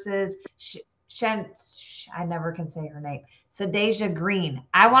versus I never can say her name. Sadeja Green.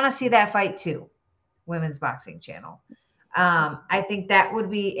 I want to see that fight too. Women's Boxing Channel. I think that would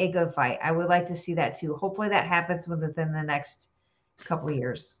be a good fight. I would like to see that too. Hopefully that happens within the next couple of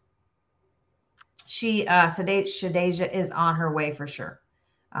years. Shadeja is on her way for sure.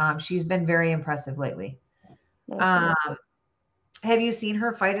 She's been very impressive lately. Have you seen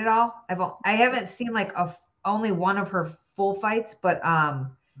her fight at all? I haven't seen like only one of her full fights, but I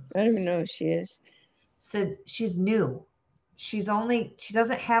don't even know who she is. So she's new. She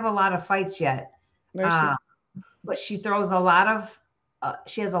doesn't have a lot of fights yet. But she throws a lot of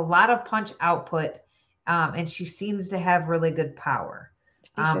she has a lot of punch output, and she seems to have really good power.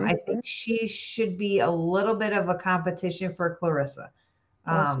 I think she should be a little bit of a competition for Clarissa.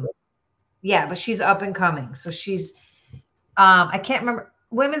 Yeah, but she's up and coming. So she's I can't remember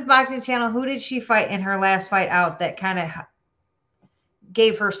Women's Boxing Channel. Who did she fight in her last fight out that kind of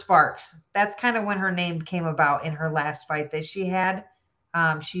gave her sparks? That's kind of when her name came about in her last fight that she had.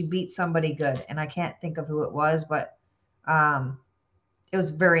 She beat somebody good, and I can't think of who it was, but it was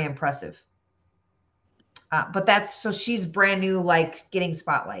very impressive. But she's brand new, like getting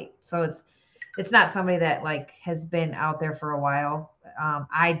spotlight. So it's not somebody that like has been out there for a while.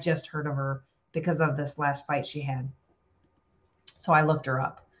 I just heard of her because of this last fight she had. So I looked her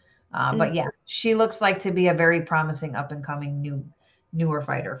up. But yeah, she looks like to be a very promising up and coming newer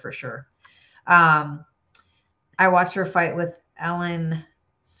fighter for sure. I watched her fight with Ellen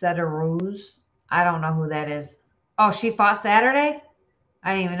Sederuz. I don't know who that is. Oh, she fought Saturday?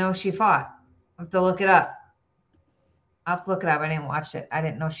 I didn't even know she fought. I have to look it up. I didn't watch it. I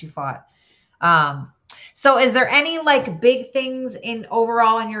didn't know she fought. So is there any like big things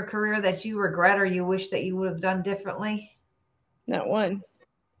overall in your career that you regret or you wish that you would have done differently? Not one.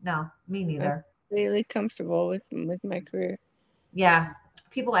 No, me neither. I'm really comfortable with my career. Yeah.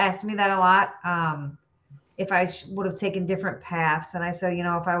 People ask me that a lot. If I would have taken different paths. And I said,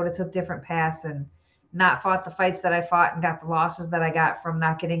 if I would have took different paths and not fought the fights that I fought and got the losses that I got from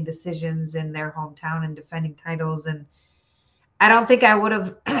not getting decisions in their hometown and defending titles. And I don't think I would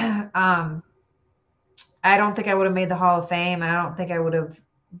have, I don't think I would have made the Hall of Fame, and I don't think I would have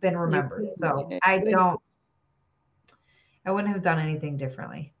been remembered. So I wouldn't have done anything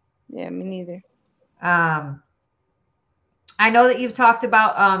differently. Yeah, me neither. I know that you've talked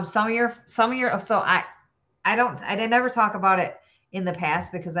about some of your so I never talk about it in the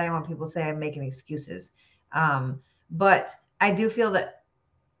past because I don't want people to say I'm making excuses. But I do feel that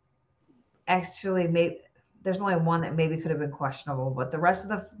actually maybe there's only one that maybe could have been questionable, but the rest of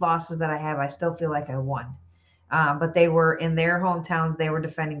the losses that I have, I still feel like I won. But they were in their hometowns. They were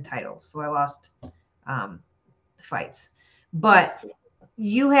defending titles. So I lost the fights. But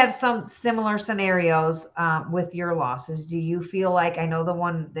you have some similar scenarios with your losses. Do you feel like, I know the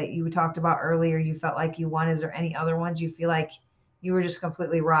one that you talked about earlier, you felt like you won. Is there any other ones you feel like you were just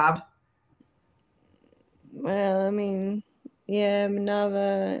completely robbed? Well, I mean, yeah,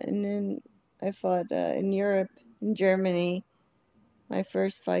 Nava, and then I fought in Europe, in Germany. my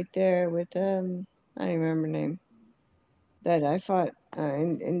first fight there with I don't remember her name. That I fought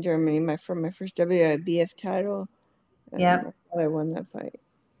in Germany for my first WIBF title. Yep. I thought I won that fight.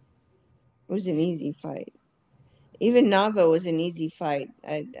 It was an easy fight. Even Nava was an easy fight.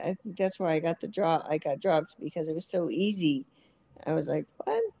 I think that's why I got the draw. I got dropped because it was so easy. I was like,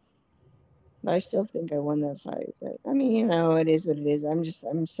 what? But I still think I won that fight. But I mean, you know, it is what it is.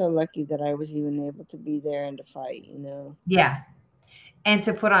 I'm so lucky that I was even able to be there and to fight, you know. Yeah. And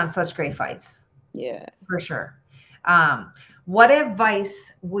to put on such great fights. Yeah. For sure. What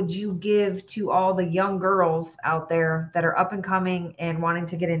advice would you give to all the young girls out there that are up and coming and wanting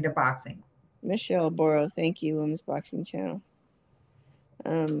to get into boxing? Michelle Boro, thank you, Women's Boxing Channel.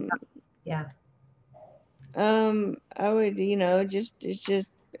 Yeah. I would, you know, just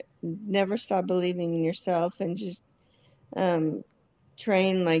never stop believing in yourself and just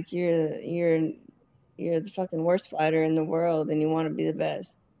train like you're the fucking worst fighter in the world and you want to be the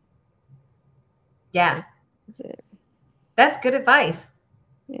best. Yeah. That's it. That's good advice.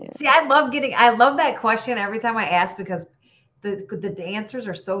 Yeah. See, I love that question every time I ask because the answers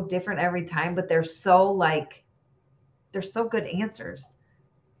are so different every time, but they're so good answers.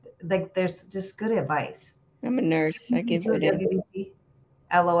 Like there's just good advice. I'm a nurse. I give it in. WBC.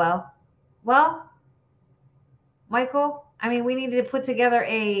 LOL. Well, Michael, I mean, we need to put together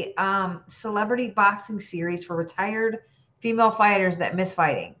a celebrity boxing series for retired female fighters that miss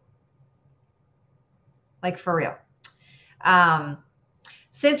fighting. Like for real.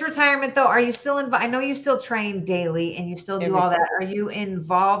 Since retirement, though, are you still involved? I know you still train daily and you still do all that. Are you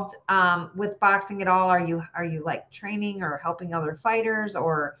involved with boxing at all? Are you like training or helping other fighters,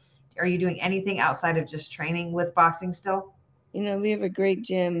 or are you doing anything outside of just training with boxing still? You know, we have a great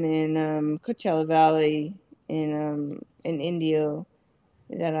gym in Coachella Valley in Indio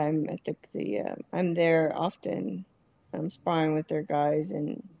that I'm at I'm there often. I'm sparring with their guys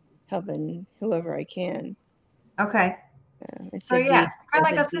and helping whoever I can. Okay. It's so yeah, kind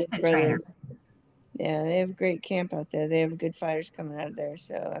of like assistant trainer. Yeah, they have a great camp out there. They have good fighters coming out of there.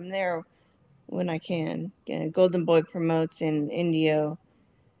 So I'm there when I can. Golden Boy promotes in Indio.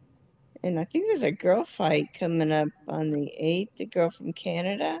 And I think there's a girl fight coming up on the 8th. The girl from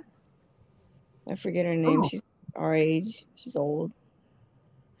Canada. I forget her name. She's our age. She's old.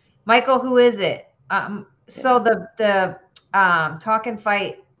 Michael, who is it? So the Talk and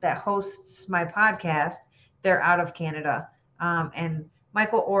Fight that hosts my podcast, they're out of Canada. And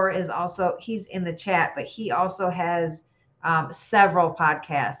Michael Orr is also, he's in the chat, but he also has several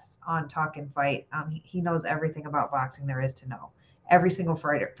podcasts on Talk and Fight. He knows everything about boxing there is to know. Every single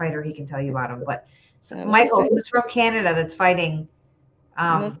fighter he can tell you about him. But Michael, who's from Canada that's fighting.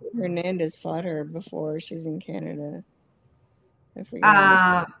 Hernandez fought her before. She's in Canada. I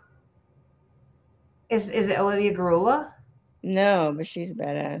forget. Is it Olivia Garula? No, but she's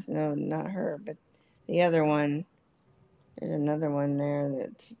badass. No, not her, but the other one. There's another one there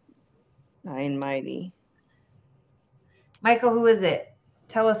that's high and mighty. Michael, who is it?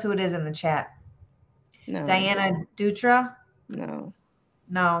 Tell us who it is in the chat. No. Diana Dutra? No.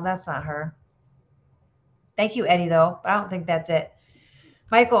 No, that's not her. Thank you, Eddie, though. But I don't think that's it.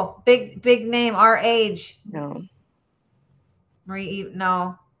 Michael, big name, our age. No. Marie,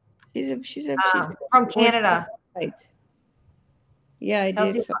 no. She's from Canada. Yeah, I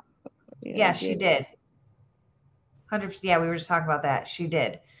did. Yeah, she did. 100%. Yeah, we were just talking about that. She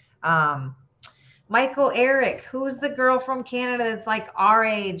did. Michael Eric, who's the girl from Canada that's like our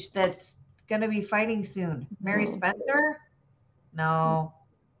age that's going to be fighting soon? Mary Spencer? No.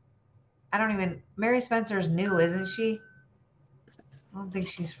 Mary Spencer's new, isn't she? I don't think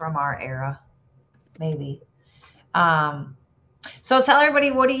she's from our era. Maybe. So tell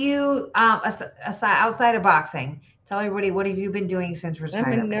everybody, what do you, outside of boxing, tell everybody, what have you been doing since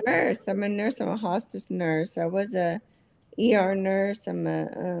retirement? I'm a nurse. I'm a hospice nurse. I was a ER nurse. I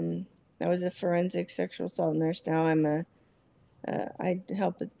was a forensic sexual assault nurse. Now I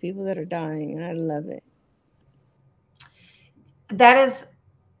help with people that are dying, and I love it. That is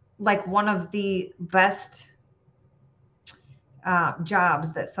like one of the best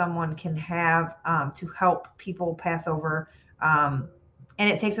jobs that someone can have to help people pass over. And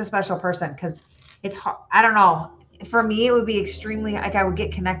it takes a special person because it's hard. I don't know. For me, it would be extremely like I would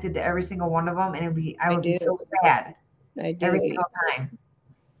get connected to every single one of them, and I would be so sad. I do every single time.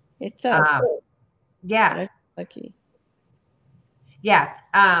 It's tough. Yeah. Lucky. Yeah.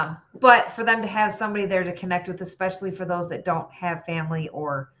 But for them to have somebody there to connect with, especially for those that don't have family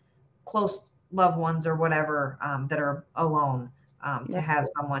or close loved ones or whatever that are alone, to have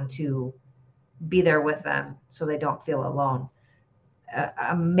someone to be there with them so they don't feel alone.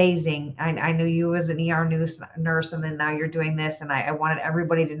 amazing. I knew you as an ER nurse, and then now you're doing this, and I wanted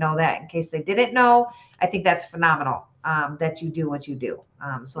everybody to know that in case they didn't know. I think that's phenomenal that you do what you do.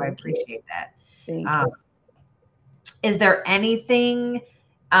 So I appreciate that. Thank you. Is there anything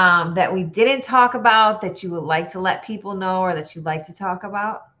that we didn't talk about that you would like to let people know, or that you'd like to talk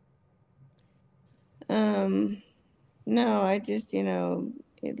about? No, I just,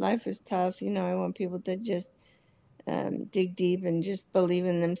 life is tough. I want people to just dig deep and just believe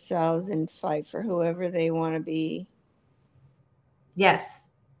in themselves and fight for whoever they want to be. Yes,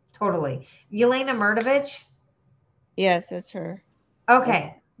 totally. Yelena Murdovic? Yes, that's her.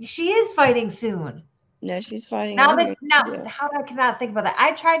 Okay. She is fighting soon. No, she's fighting. Now, how I cannot think about that.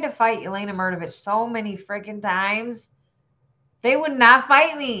 I tried to fight Yelena Murdovic so many freaking times. They would not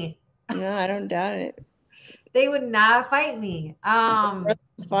fight me. No, I don't doubt it. They would not fight me.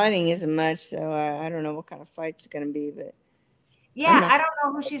 Fighting isn't much, so I don't know what kind of fight's going to be, but yeah, I don't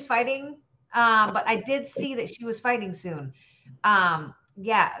know who she's fighting. But I did see that she was fighting soon.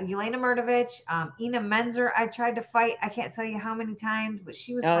 Yeah, Yelena Murdovic, Ina Menzer. I tried to fight. I can't tell you how many times, but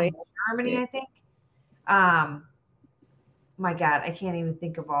she was from Germany, I think. My God, I can't even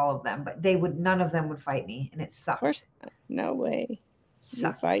think of all of them, but none of them would fight me, and it sucked. Of course not. No way.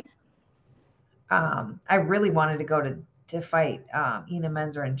 You fight. I really wanted to go to fight Ina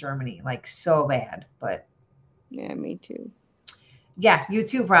Menzer in Germany, like so bad, but yeah, me too. Yeah, you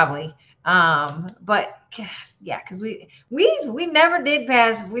too, probably. But yeah, because we never did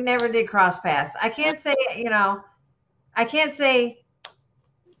pass. We never did cross pass. I can't say, I can't say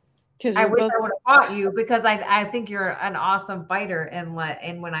I wish I would have fought you, because I think you're an awesome fighter, and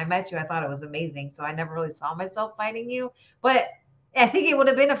when I met you, I thought it was amazing. So I never really saw myself fighting you, but I think it would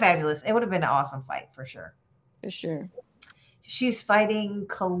have been it would have been an awesome fight for sure. For sure. She's fighting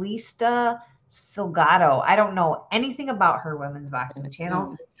Calista Salgado. I don't know anything about her women's boxing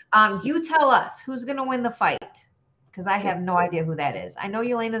channel. You tell us who's going to win the fight, because I have no idea who that is. I know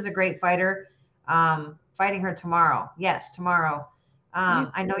Yelena's a great fighter. Fighting her tomorrow. Yes, tomorrow.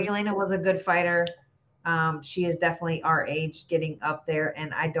 I know Yelena was a good fighter. She is definitely our age, getting up there,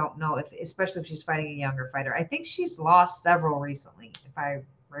 and I don't know especially if she's fighting a younger fighter. I think she's lost several recently, if I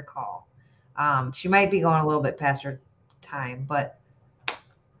recall. She might be going a little bit past her time, but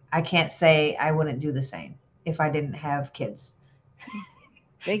I can't say I wouldn't do the same if I didn't have kids.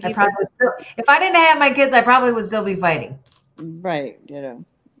 If I didn't have my kids, I probably would still be fighting. Right,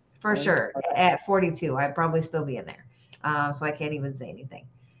 for sure. At 42, I'd probably still be in there. So I can't even say anything.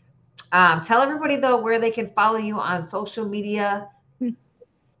 Tell everybody though where they can follow you on social media.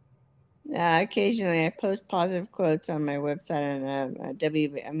 Occasionally, I post positive quotes on my website on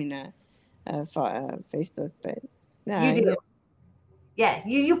Facebook, but no, you do. Yeah,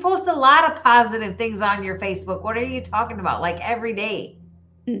 you post a lot of positive things on your Facebook. What are you talking about? Like every day?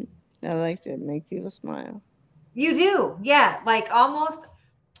 I like to make people smile. You do, yeah. Like almost,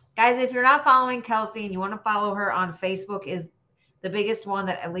 guys. If you're not following Kelsey and you want to follow her on Facebook, is the biggest one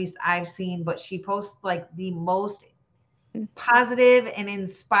that at least I've seen. But she posts like the most positive and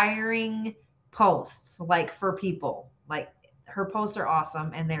inspiring posts, like for people. Like her posts are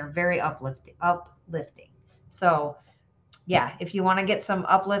awesome and they're very uplifting. So yeah, if you want to get some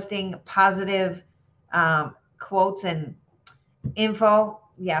uplifting, positive quotes and info,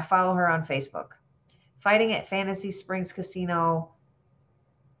 yeah, follow her on Facebook. Fighting at Fantasy Springs Casino.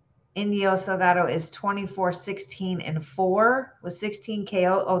 Indio Salgado is 24-16-4 with 16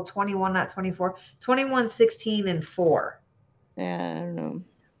 KO. Oh, 21, not 24. 21, 16, and 4. Yeah, I don't know.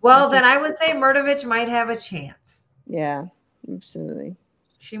 Well, then I would say Murdovic might have a chance. Yeah, absolutely.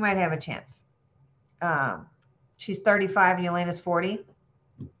 She might have a chance. She's 35 and Yelena's 40.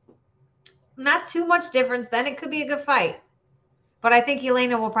 Not too much difference. Then it could be a good fight. But I think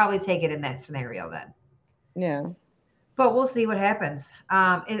Yelena will probably take it in that scenario then. Yeah. But we'll see what happens.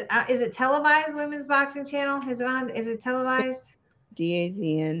 Is it televised, Women's Boxing Channel? Is it televised?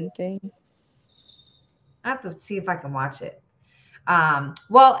 DAZN thing. I have to see if I can watch it.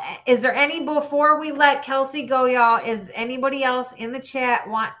 Well, is there before we let Kelsey go, y'all, is anybody else in the chat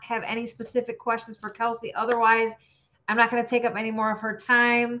have any specific questions for Kelsey? Otherwise, I'm not going to take up any more of her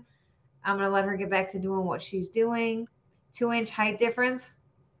time. I'm going to let her get back to doing what she's doing. 2-inch height difference.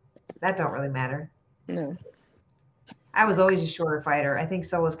 That don't really matter. No. I was always a shorter fighter. I think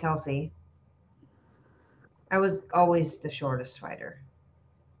so was Kelsey. I was always the shortest fighter.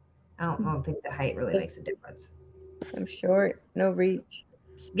 I don't think the height really makes a difference. I'm short, no reach.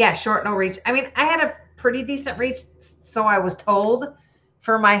 Yeah, short, no reach. I mean, I had a pretty decent reach, so I was told,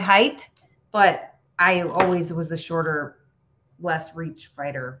 for my height, but I always was the shorter, less reach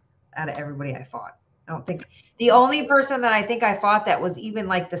fighter out of everybody I fought. I don't think the only person that I think I fought that was even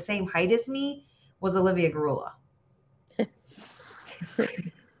like the same height as me was Olivia Garula.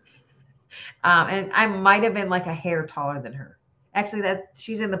 And I might have been like a hair taller than her. Actually, that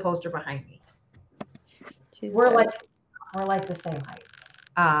she's in the poster behind me. We're like the same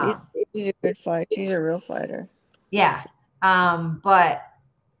height. She's a good fight. She's a real fighter. Yeah. But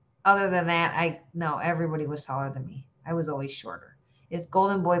other than that, no, everybody was taller than me. I was always shorter. It's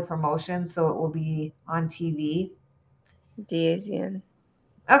Golden Boy Promotion, so it will be on TV. DAZN.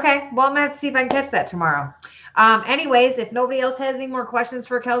 Okay, well, I'm going to have to see if I can catch that tomorrow. Anyways, if nobody else has any more questions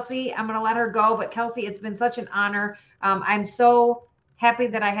for Kelsey, I'm going to let her go. But Kelsey, it's been such an honor. I'm so happy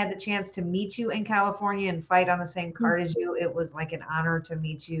that I had the chance to meet you in California and fight on the same card as you. It was like an honor to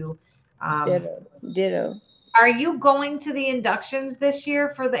meet you. Ditto. Are you going to the inductions this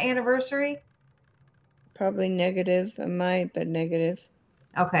year for the anniversary? Probably negative. I might, but negative.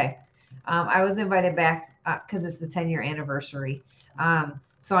 Okay. I was invited back because it's the 10-year anniversary.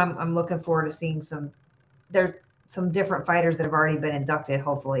 So I'm looking forward to seeing there's some different fighters that have already been inducted,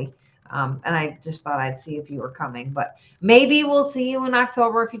 hopefully. And I just thought I'd see if you were coming, but maybe we'll see you in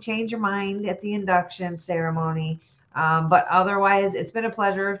October if you change your mind at the induction ceremony. But otherwise, it's been a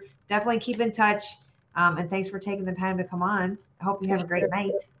pleasure. Definitely keep in touch. And thanks for taking the time to come on. I hope you have a great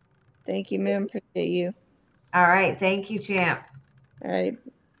night. Thank you, ma'am. Appreciate you. All right. Thank you, champ. All right.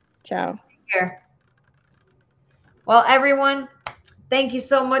 Ciao. Take care. Well, everyone, thank you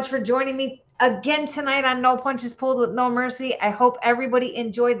so much for joining me again tonight on No Punches Pulled with No Mercy. I hope everybody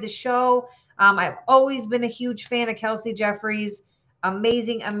enjoyed the show. I've always been a huge fan of Kelsey Jeffries.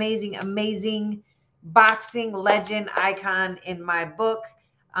 Amazing, amazing, amazing boxing legend icon in my book.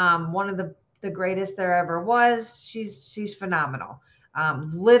 One of the greatest there ever was. She's phenomenal.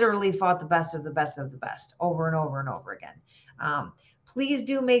 Literally fought the best of the best of the best over and over and over again. Please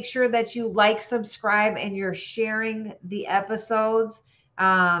do make sure that you like, subscribe, and you're sharing the episodes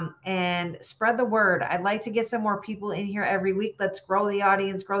and spread the word. I'd like to get some more people in here every week. Let's grow the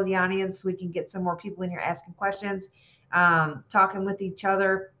audience so we can get some more people in here asking questions, talking with each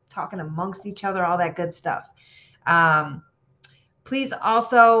other, talking amongst each other, all that good stuff. Please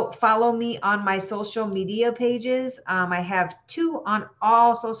also follow me on my social media pages. I have 2 on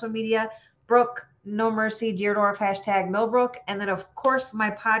all social media. Brooke No Mercy Deerdorf # Millbrook. And then, of course,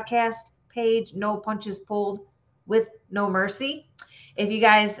 my podcast page, No Punches Pulled with No Mercy. If you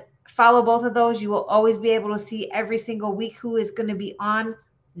guys follow both of those, you will always be able to see every single week who is going to be on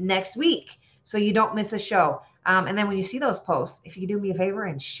next week, so you don't miss a show. And then when you see those posts, if you do me a favor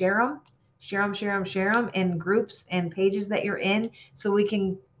and share them in groups and pages that you're in, so we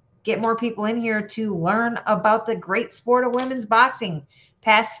can get more people in here to learn about the great sport of women's boxing,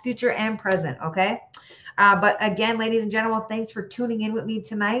 past, future, and present. Okay. But again, ladies and gentlemen, thanks for tuning in with me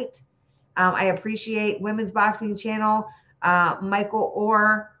tonight. I appreciate Women's Boxing Channel, Michael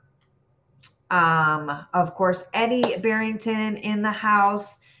Orr, of course, Eddie Barrington in the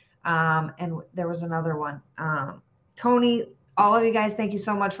house. And there was another one, Tony. All of you guys, thank you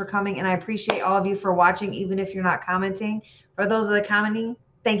so much for coming. And I appreciate all of you for watching, even if you're not commenting. For those that are commenting,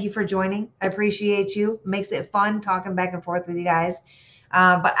 thank you for joining. I appreciate you. It makes it fun talking back and forth with you guys.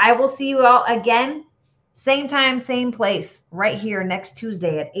 But I will see you all again, same time, same place, right here next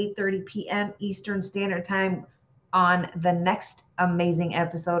Tuesday at 8:30 p.m. Eastern Standard Time on the next amazing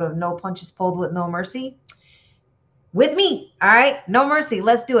episode of No Punches Pulled with No Mercy with me. All right. No mercy.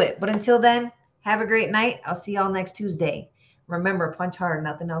 Let's do it. But until then, have a great night. I'll see y'all next Tuesday. Remember, punch hard.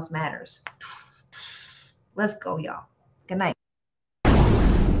 Nothing else matters. Let's go, y'all. Good night.